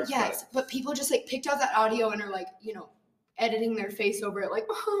Again, part. yes, but people just like picked out that audio and are like, editing their face over it, like,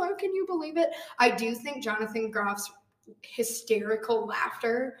 oh, can you believe it? I do think Jonathan Groff's hysterical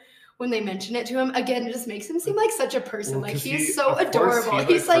laughter when they mention it to him, again, it just makes him seem like such a person. Well, like 'cause he's he- so of course adorable.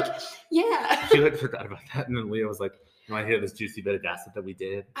 he, He's like, like, yeah. He like forgot about that, and then Leah was like, "You want to hear this juicy bit of gossip that we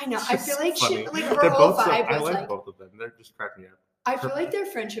did?" I know. It's I just feel like funny. her They're whole both so- vibe I was like like, both of them. They're just cracking me up. I feel like their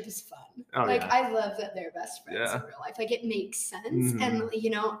friendship is fun. Oh, Like, yeah. I love that they're best friends Yeah. in real life. Like, it makes sense. Mhm. And, you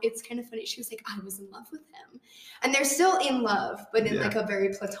know, it's kind of funny. She was like, I was in love with him. And they're still in love, but in Yeah. like a very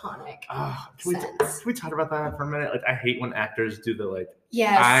platonic Can sense. we talk about that for a minute? Like, I hate when actors do the like,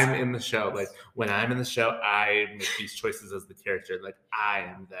 Yes. I'm in the show. Like, when I'm in the show, I make these choices as the character. Like, I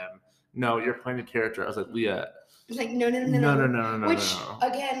am them. No, you're playing a character. I was like, Leah. It's like, no. Which,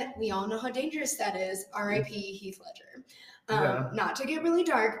 again, we all know how dangerous that is. R.I.P. Heath Ledger. Not to get really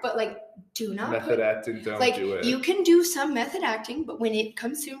dark, but like, do not method acting. Don't like, do it. You can do some method acting, but when it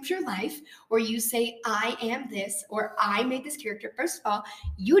consumes your life, or you say, I am this, or I made this character, first of all,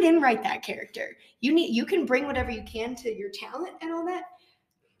 you didn't write that character. You can bring whatever you can to your talent and all that.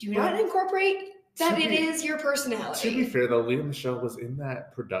 Do not incorporate that it is your personality. To be fair, though, Leah Michelle was in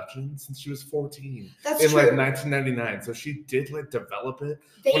that production since she was 14. That's in true. like 1999. So she did like develop it.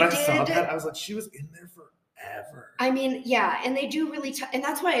 When I saw that, I was like, she was in there forever. I mean, yeah, and they do really, and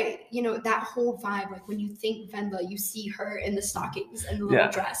that's why, you know, that whole vibe, like when you think Wendla, you see her in the stockings and the little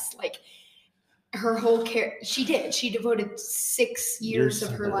dress, like her whole she devoted 6 years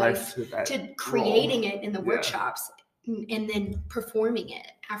of her life to creating it in the workshops and then performing it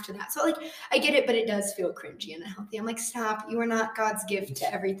after that. So like, I get it, but it does feel cringy and unhealthy. I'm like, stop, you are not God's gift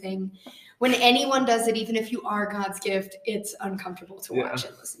to everything. When anyone does it, even if you are God's gift, it's uncomfortable to watch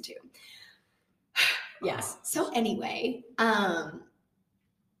and listen to. Yes. So anyway, the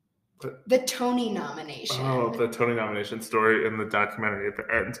Tony nomination. Oh, the Tony nomination story in the documentary at the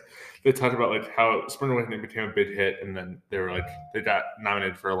end. They talked about like how Spring Awakening became a big hit, and then they were like they got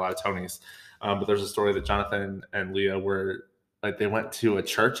nominated for a lot of Tonys. But there's a story that Jonathan and Leah were like they went to a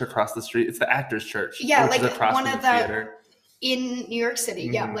church across the street. It's the Actors Church. Yeah, which like is across one from of the theater in New York City.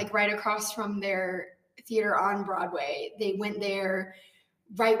 Mm-hmm. Yeah, like right across from their theater on Broadway. They went there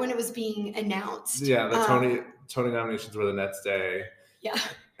right when it was being announced. Yeah, the Tony nominations were the next day. Yeah.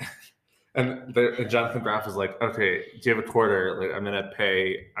 And Jonathan Groff was like, "Okay, do you have a quarter? Like, I'm gonna throw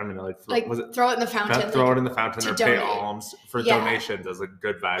it in the fountain. Throw it in the fountain, or pay alms for donations as a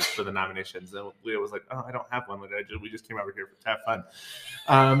good vibe for the nominations." And Leah was like, "Oh, I don't have one. Like, we just came over here to have fun."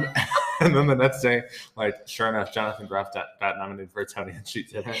 And then the next day, like, sure enough, Jonathan Groff got nominated for a Tony, and she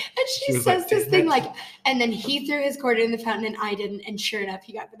did it. And she says like, this thing like, and then he threw his quarter in the fountain, and I didn't. And sure enough,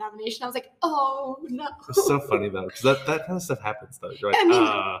 he got the nomination. I was like, oh no. It's so funny though, because that kind of stuff happens though. You're like, I mean,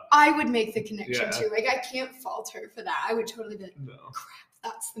 I would make the connection too. Like, I can't fault her for that. I would totally be like, crap,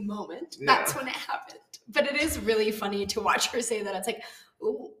 that's the moment. Yeah. That's when it happened. But it is really funny to watch her say that. It's like,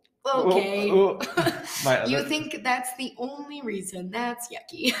 ooh, okay. You think that's the only reason? That's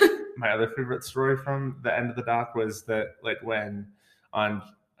yucky. My other favorite story from the end of the doc was that, like, when on,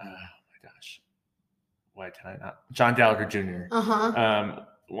 oh my gosh, why can I not? John Gallagher Jr.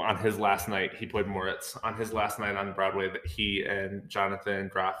 On his last night, he played Moritz. On his last night on Broadway, that he and Jonathan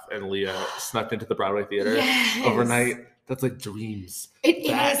Groff and Leah snuck into the Broadway theater overnight. That's like dreams. It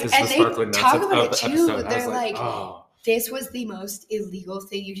is. And they talk about it too. They're like, this was the most illegal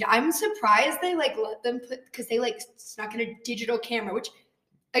thing you should. I'm surprised they like let them put, because they like snuck in a digital camera, which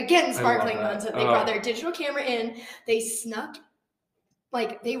again, sparkling nonsense. They brought their digital camera in. They snuck.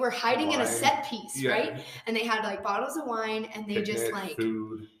 Like, they were hiding in a set piece, right? And they had, like, bottles of wine, and they just, like...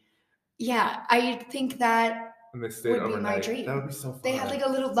 food. Yeah, I think that would be my dream. That would be so fun. They had, like, a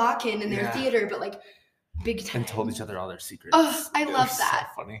little lock-in in their theater, but, like, big time. And told each other all their secrets. Oh, I love that.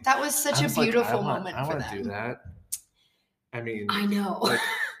 So funny. That was such a beautiful moment for them. I want to do that. I mean... I know. Like,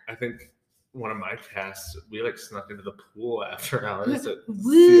 I think one of my casts, we, like, snuck into the pool after hours at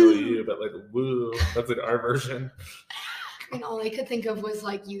CLU, but, like, woo. That's, like, our version. And all I could think of was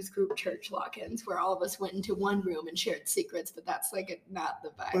like youth group church lock-ins where all of us went into one room and shared secrets, but that's like not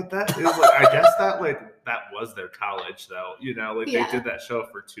the vibe. But that is like, I guess that was their college though, you know, like they did that show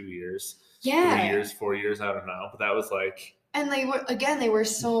for 2 years, 3 years, 4 years, I don't know, but that was like. And they were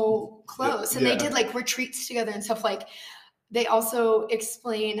so close, and they did like retreats together and stuff. Like, they also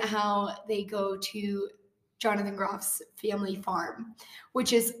explain how they go to Jonathan Groff's family farm,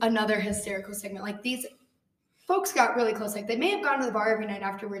 which is another hysterical segment. Like, these folks got really close. Like, they may have gone to the bar every night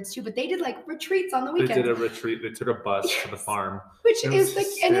afterwards too, but they did like retreats on the weekends. They did a retreat. They took a bus to the farm, which is like,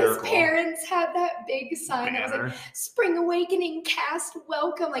 and his parents had that big sign that was like "Spring Awakening cast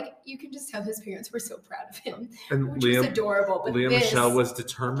welcome." Like, you can just tell his parents were so proud of him, and which was adorable. But Leah Michelle was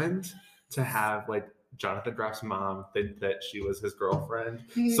determined to have like Jonathan Groff's mom think that she was his girlfriend,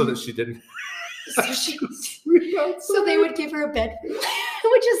 so that she didn't. So they would give her a bedroom,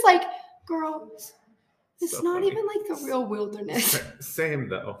 which is like, girl. It's so not funny. Even like the real wilderness. Same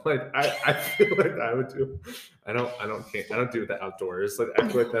though. Like I feel like I would do. I don't do the outdoors. Like I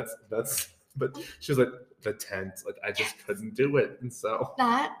feel like that's. But she was like, the tent. Like I just couldn't do it. And so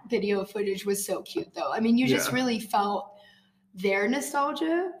That video footage was so cute though. I mean, you just Yeah. really felt their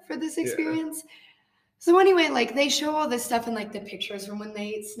nostalgia for this Yeah. experience. So anyway, like they show all this stuff in like the pictures from when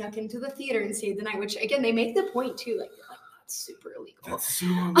they snuck into the theater and stayed the night, which again they make the point too, like that's super illegal. that's so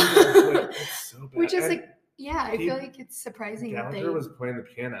illegal. Like, that's so bad. Which is And like, yeah, I feel like it's surprising that Gallagher was playing the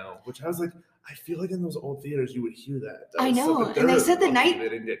piano, which I was like, I feel like in those old theaters you would hear that. I was know, but and they they're said the lucky night they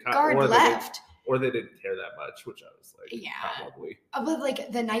didn't get caught, guard or left. or they didn't care that much, which I was like, Yeah. probably. But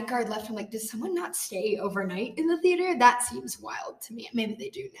like the night guard left. I'm like, does someone not stay overnight in the theater? That seems wild to me. Maybe they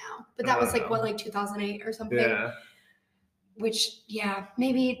do now, but that was like what, like 2008 or something. Yeah. Which, yeah,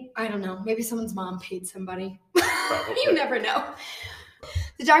 maybe, I don't know. Maybe someone's mom paid somebody. Probably. You never know.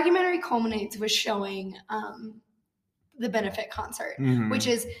 The documentary culminates with showing the benefit concert, Mhm. which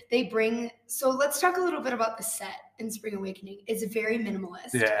is they bring. So let's talk a little bit about the set in Spring Awakening. It's very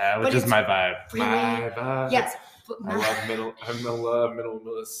minimalist. Yeah, but which is it's my vibe. really- My vibe. Yes. I love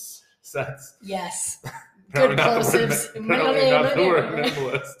minimalist sets. Yes. Apparently Good not the word close-ups. apparently not the word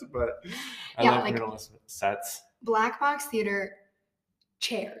minimalist, but I Yeah, love like- minimalist sets. Black box theater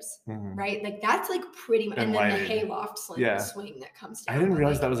chairs, Mhm. right? Like that's like pretty much, and And then the lighted. hayloft swing that comes down. I didn't but,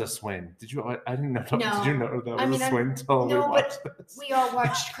 realize like, that was a swing. Did you? I didn't know. No. Did you know that was I mean, a swing till we no, watched this? we all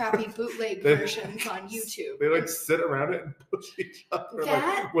watched crappy bootleg They- versions on YouTube. They like sit around it and push each other.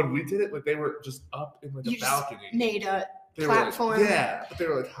 That- Like when we did it, like they were just up in like You a just balcony. made a They were, like- platform. yeah, but they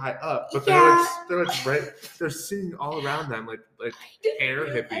were like high up. But Yeah. they're like right. They're sitting all around them like I didn't air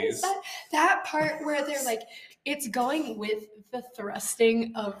realize hippies. that part where they're like, it's going with the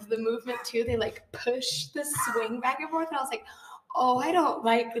thrusting of the movement too. They like push the swing back and forth, and I was like, oh, I don't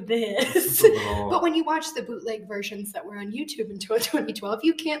like this. Just a little- But when you watch the bootleg versions that were on YouTube until 2012,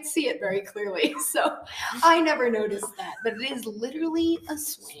 you can't see it very clearly. So I never noticed that, but it is literally a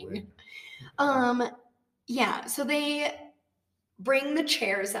swing. Yeah, so they bring the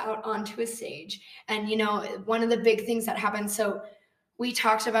chairs out onto a stage, and one of the big things that happened, so we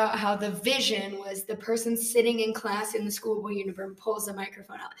talked about how the vision was the person sitting in class in the schoolboy uniform pulls the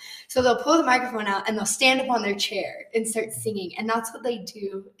microphone out. So they'll pull the microphone out and they'll stand up on their chair and start singing, and that's what they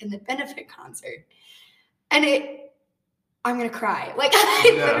do in the benefit concert. And I'm gonna cry. Like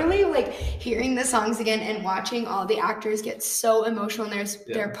I Yeah. literally like hearing the songs again and watching all the actors get so emotional in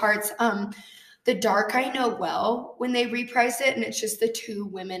their parts. The Dark I Know Well, when they reprised it and it's just the two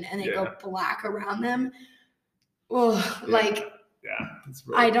women and they go black around them. Oh, like yeah, it's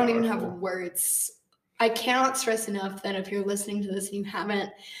really I don't even have powerful. words. I cannot stress enough that if you're listening to this and you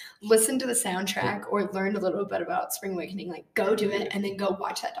haven't listened to the soundtrack or learned a little bit about Spring Awakening, like go do it and then go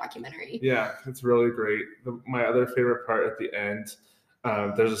watch that documentary. Yeah, it's really great. My other favorite part at the end,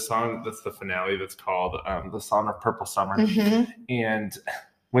 there's a song that's the finale that's called "The Song of Purple Summer," Mm-hmm. and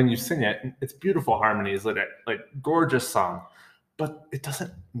when you sing it, it's beautiful harmonies, like gorgeous song, but it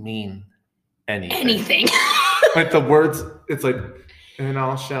doesn't mean anything. Like the words, it's like, and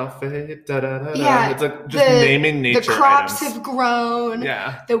all shall fade, da da da. Yeah, it's like just naming nature. The crops items. have grown.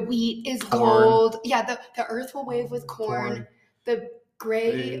 Yeah, The wheat is Corn. gold. Yeah, the earth will wave with corn. The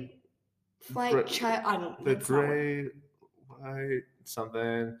gray flight child. I don't know. The that's not what- gray white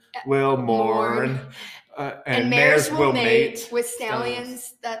something will mourn. And mares will mate with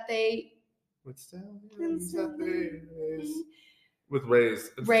stallions that they With stallions that they raise. With rays.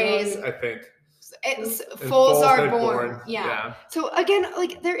 And Raise. stallions, I think. it's And foals are they're born. Yeah. So again,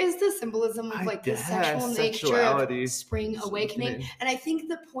 like there is the symbolism of I like the guess, sexual nature sexuality. of spring awakening. And I think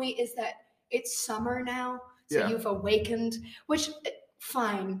the point is that it's summer now. So Yeah. you've awakened, which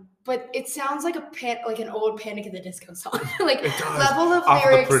fine, but it sounds like like an old Panic at the Disco song. Like It does. level of Off the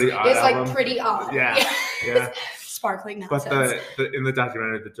lyrics Pretty is Odd like album. pretty odd. Yeah. Yeah. Sparkling But nonsense. in the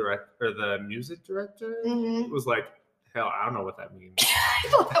documentary, the music director Mhm. was like, hell, I don't know what that means. I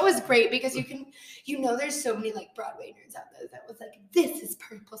thought that was great because there's so many like Broadway nerds out there that was like, this is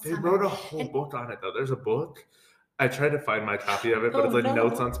Purple They Summer. wrote a whole book on it though. There's a book. I tried to find my copy of it, but Oh, it's like no.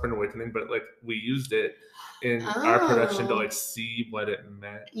 notes on Spring Awakening. But like we used it in our production to Oh. like see what it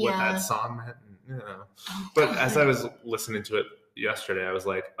meant, what Yeah. that song meant. And, Oh, But as I God. was listening to it yesterday, I was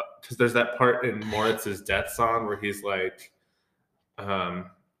like, because there's that part in Moritz's death song where he's like,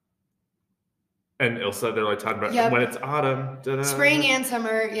 and Ilsa, they're like talking about Yep. when it's autumn, da-da, Spring and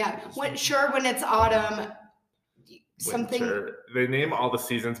summer, yeah. When it's autumn, something. winter. They name all the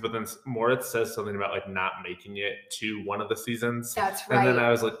seasons, but then Moritz says something about like not making it to one of the seasons. That's right. And then I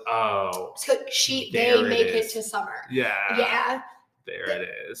was like, oh, So they There it make it is. to summer. yeah, Yeah. there it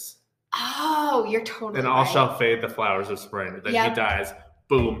is. Oh, you're totally And all right. shall fade, the flowers of spring. Then Yep. he dies.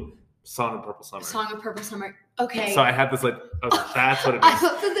 Boom. Song of Purple Summer. Song of Purple Summer. Okay. So I had this like, oh, that's what it is. I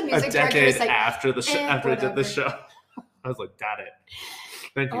thought that the music a director decade was like, after the after I did the whatever. show. I was like, got it.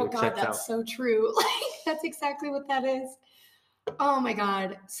 Thank you. Oh God, Checked that's out. so true. Like, that's exactly what that is. Oh my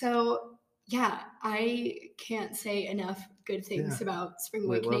God. So yeah, I can't say enough good things about Spring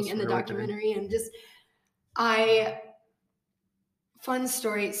We love Awakening and the Spring Awakening. documentary, and just fun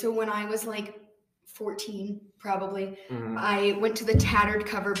story. So when I was like 14, probably, Mhm. I went to the Tattered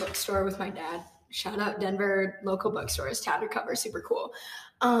Cover bookstore with my dad. Shout out Denver local bookstores, Tattered Cover, super cool.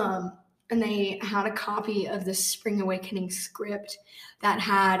 And they had a copy of the Spring Awakening script that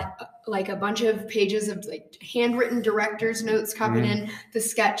had like a bunch of pages of like handwritten director's notes copied in, the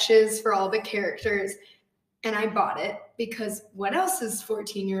sketches for all the characters. And I bought it because what else is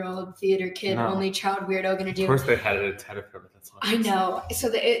 14-year-old theater kid, No. only child weirdo gonna do? Of course they had it at Tattered Cover. That's I know. So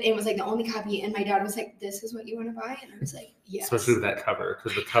it was like the only copy, and my dad was like, "This is what you want to buy," and I was like, "Yes." Especially with that cover,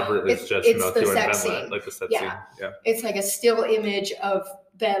 because the cover is just it's Melchior the and sex Benla, scene. like the set Yeah. scene. Yeah. It's like a still image of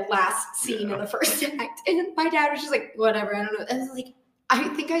the last scene in the first act, and my dad was just like, "Whatever, I don't know." And I was like, I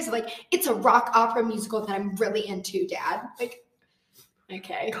think I was like, "It's a rock opera musical that I'm really into, Dad." Like,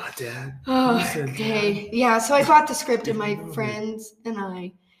 okay. God, Dad. Oh, Listen, okay. Dad. Yeah. So I bought the script, and my Movie. friends and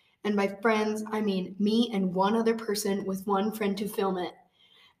I, and by friends I mean me and one other person with one friend to film it,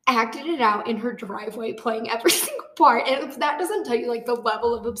 acted it out in her driveway, playing every single part. And if that doesn't tell you like the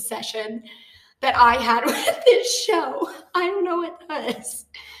level of obsession that I had with this show, I don't know what does.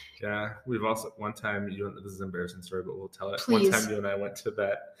 Yeah, we've also one time this is an embarrassing story, but we'll tell it. Please. One time you and I went to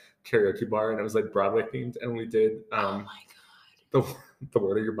that karaoke bar, and it was like Broadway themed, and we did Oh my God. the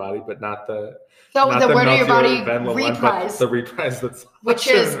Word of Your Body, but not the The Word of Your Body Venla reprise, one, but the reprise that's which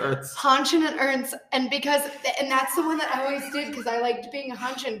Hanshin is and Ernst. Hanshin and Ernst, and that's the one that I always did because I liked being a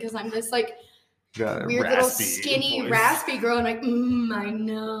Hanshin because I'm this like weird little skinny voice. raspy girl, and like I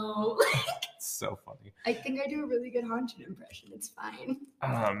know. It's so funny. I think I do a really good Hanshin impression. It's fine.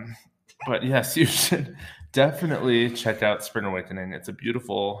 But yes, you should definitely check out Spring Awakening. It's a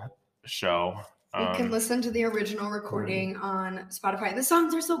beautiful show. You can listen to the original recording on Spotify. The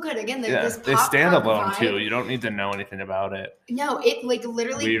songs are so good. Again, They pop stand punk alone vibe. too. You don't need to know anything about it. No, it like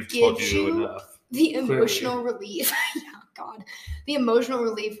literally We've told gives you you enough. the emotional relief. Yeah, God, the emotional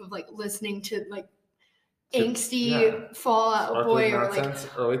relief of like listening to like angsty Fall Out Boy or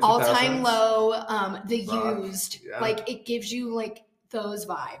like All Time Low, The rock. Used. Yeah. Like it gives you like those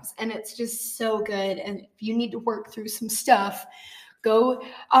vibes, and it's just so good. And if you need to work through some stuff, go.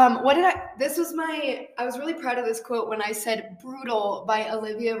 I was really proud of this quote when I said "Brutal" by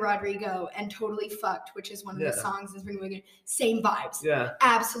Olivia Rodrigo and "Totally Fucked," which is one of the songs that's bringing same vibes. Yeah,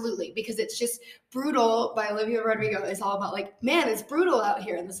 absolutely, because it's just "Brutal" by Olivia Rodrigo is all about like, man, it's brutal out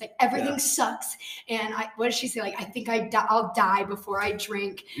here, and it's like everything sucks. And what does she say? Like, I think I'll die before I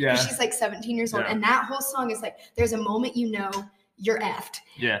drink. yeah. She's like 17 years old, and that whole song is like, there's a moment you're effed.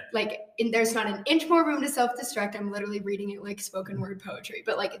 Yeah. Like, there's not an inch more room to self-destruct. I'm literally reading it like spoken word poetry.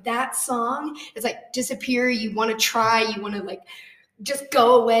 But like that song is like disappear. You want to try. You want to like just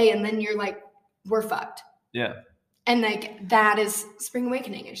go away. And then you're like, we're fucked. Yeah. And like that is Spring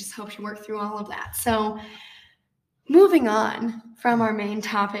Awakening. It just helps you work through all of that. So moving on from our main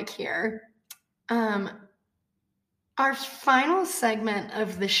topic here, our final segment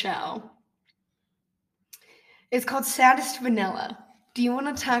of the show is called Saddest Vanilla. Do you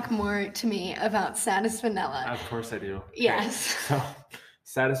want to talk more to me about Saddest Vanilla? Of course I do. Yes. So,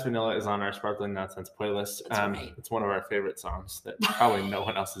 Saddest Vanilla is on our Sparkling Nonsense playlist. That's right. It's one of our favorite songs that probably no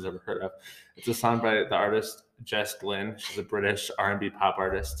one else has ever heard of. It's a song by the artist Jess Glynn. She's a British R&B pop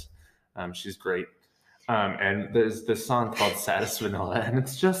artist. She's great. And there's this song called Saddest Vanilla, and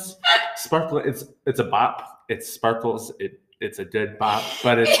it's just sparkling. It's a bop. It sparkles. It's a good bop,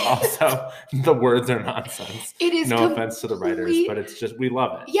 but it's also the words are nonsense. It is no offense to the writers, but it's just we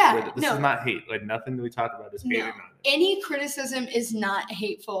love it. Yeah, this is not hate. Like nothing that we talk about is hating on it. Any criticism is not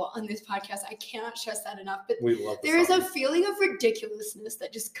hateful on this podcast. I cannot stress that enough. But we love there is a feeling of ridiculousness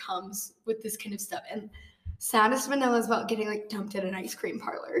that just comes with this kind of stuff. And Saddest Vanilla is about getting like dumped at an ice cream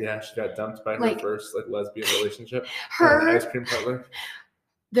parlor. Yeah, she got dumped by her first like lesbian relationship. Her ice cream parlor.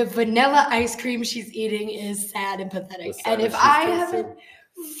 The vanilla ice cream she's eating is sad and pathetic. And if I haven't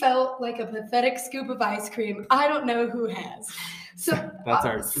felt like a pathetic scoop of ice cream, I don't know who has. So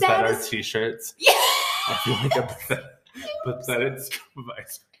is that our t-shirts? Yeah. I feel like a pathetic scoop of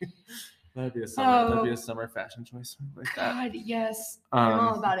ice cream. That'd be a summer fashion choice like that. God, yes. I'm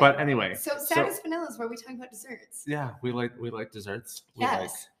all about it. But anyway. So Saddest Vanilla is where we talk about desserts. Yeah, we like desserts.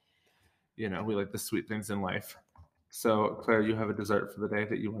 Yes. We like the sweet things in life. So, Claire, you have a dessert for the day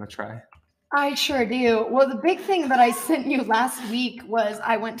that you want to try? I sure do. Well, the big thing that I sent you last week was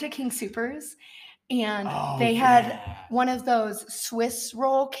I went to King Soopers and they had one of those Swiss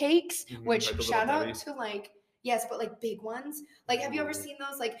roll cakes, which like the shout little out Debbie. to like, yes, but like big ones. Like, have you ever seen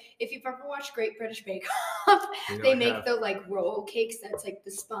those? Like, if you've ever watched Great British Bake Off, You know they I make have. the like roll cakes that's like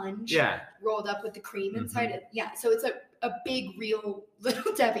the sponge Yeah. rolled up with the cream inside it. Yeah, so it's a big, real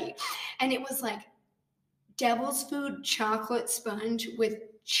little Debbie. And it was like Devil's Food chocolate sponge with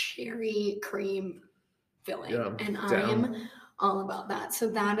cherry cream filling. Yeah, and I down. am all about that. So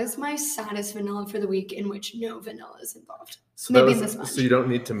that is my saddest vanilla for the week, in which no vanilla is involved. So Maybe in the sponge. so you don't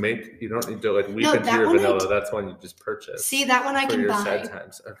need to like weep No, into that your one I vanilla. d- That's one you just purchase. See, that one I for can your buy. sad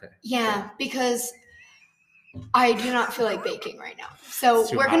times. Okay. Yeah, because I do not feel like baking right now. So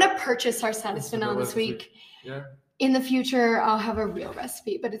It's too we're hot. gonna purchase our saddest vanilla this week. Yeah. In the future, I'll have a real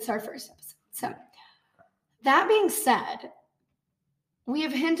recipe, but it's our first episode. So that being said, we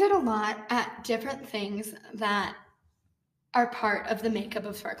have hinted a lot at different things that are part of the makeup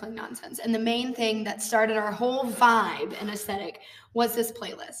of Sparkling Nonsense. And the main thing that started our whole vibe and aesthetic was this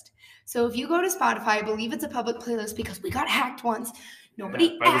playlist. So if you go to Spotify, I believe it's a public playlist because we got hacked once.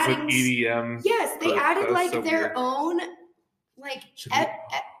 Nobody By this like adding. EDM. Yes, they but that added was like so their weird. own like Should we-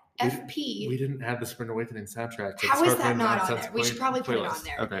 FP. We didn't add the Spring Awakening soundtrack. To How the is that Sparkling not on Nonsense there? We should probably put it on playlist.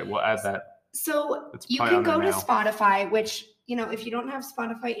 there. Okay, we'll add that. So It's you probably can on go there to now. Spotify, which, if you don't have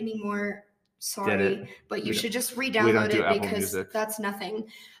Spotify anymore, sorry, but you should just re-download do it Apple because Music. that's nothing.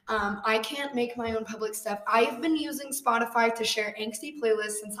 I can't make my own public stuff. I've been using Spotify to share angsty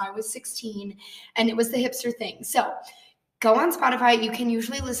playlists since I was 16, and it was the hipster thing. So go on Spotify. You can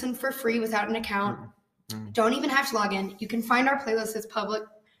usually listen for free without an account. Don't even have to log in. You can find our playlist as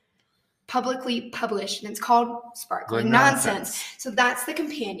publicly published, and it's called Sparkling Nonsense. So that's the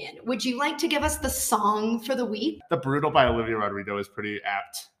companion. Would you like to give us the song for the week? The Brutal by Olivia Rodrigo is pretty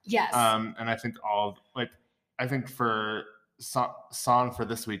apt. Yes. And I think for song for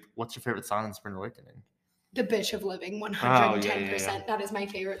this week, what's your favorite song in Spring Awakening? The Bitch of Living, 110%. yeah. That is my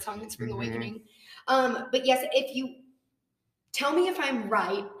favorite song in Spring Awakening. But yes, if you tell me if I'm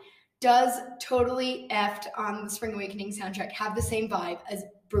right, does Totally Effed on the Spring Awakening soundtrack have the same vibe as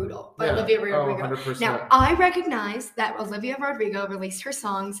Brutal by Olivia Rodrigo? 100%. Now, I recognize that Olivia Rodrigo released her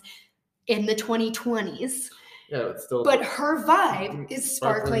songs in the 2020s. Yeah, it's still. But her vibe is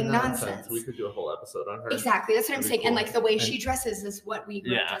Sparkling Nonsense. We could do a whole episode on her. Exactly, that's what I'm That'd be saying. cool. And like the way she dresses is what we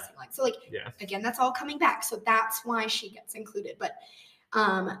grew up dressing like. So again, that's all coming back. So that's why she gets included. But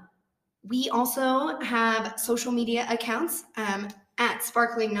we also have social media accounts at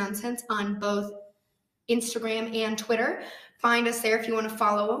Sparkling Nonsense on both Instagram and Twitter. Find us there if you want to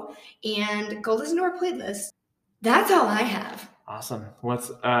follow and go listen to our playlist. That's all I have. Awesome. What's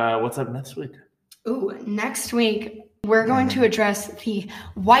up next week? Ooh, next week we're going to address the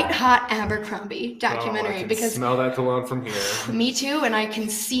White Hot Abercrombie documentary. I can because smell that cologne from here. Me too, and I can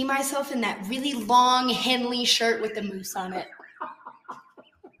see myself in that really long Henley shirt with the moose on it.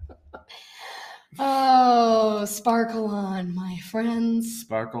 Oh, sparkle on, my friends.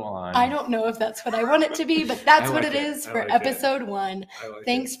 Sparkle on. I don't know if that's what I want it to be, but that's what it is for episode 1.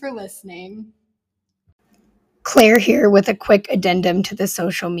 Thanks for listening. Claire here with a quick addendum to the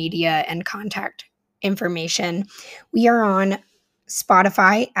social media and contact information. We are on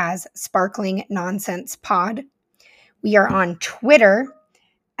Spotify as Sparkling Nonsense Pod. We are on Twitter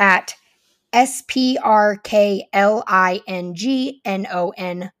at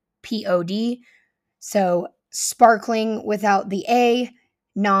SPRKLINGNONPOD. So sparkling without the A,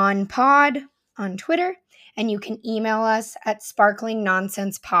 non-pod on Twitter. And you can email us at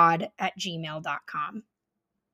sparklingnonsensepod@gmail.com.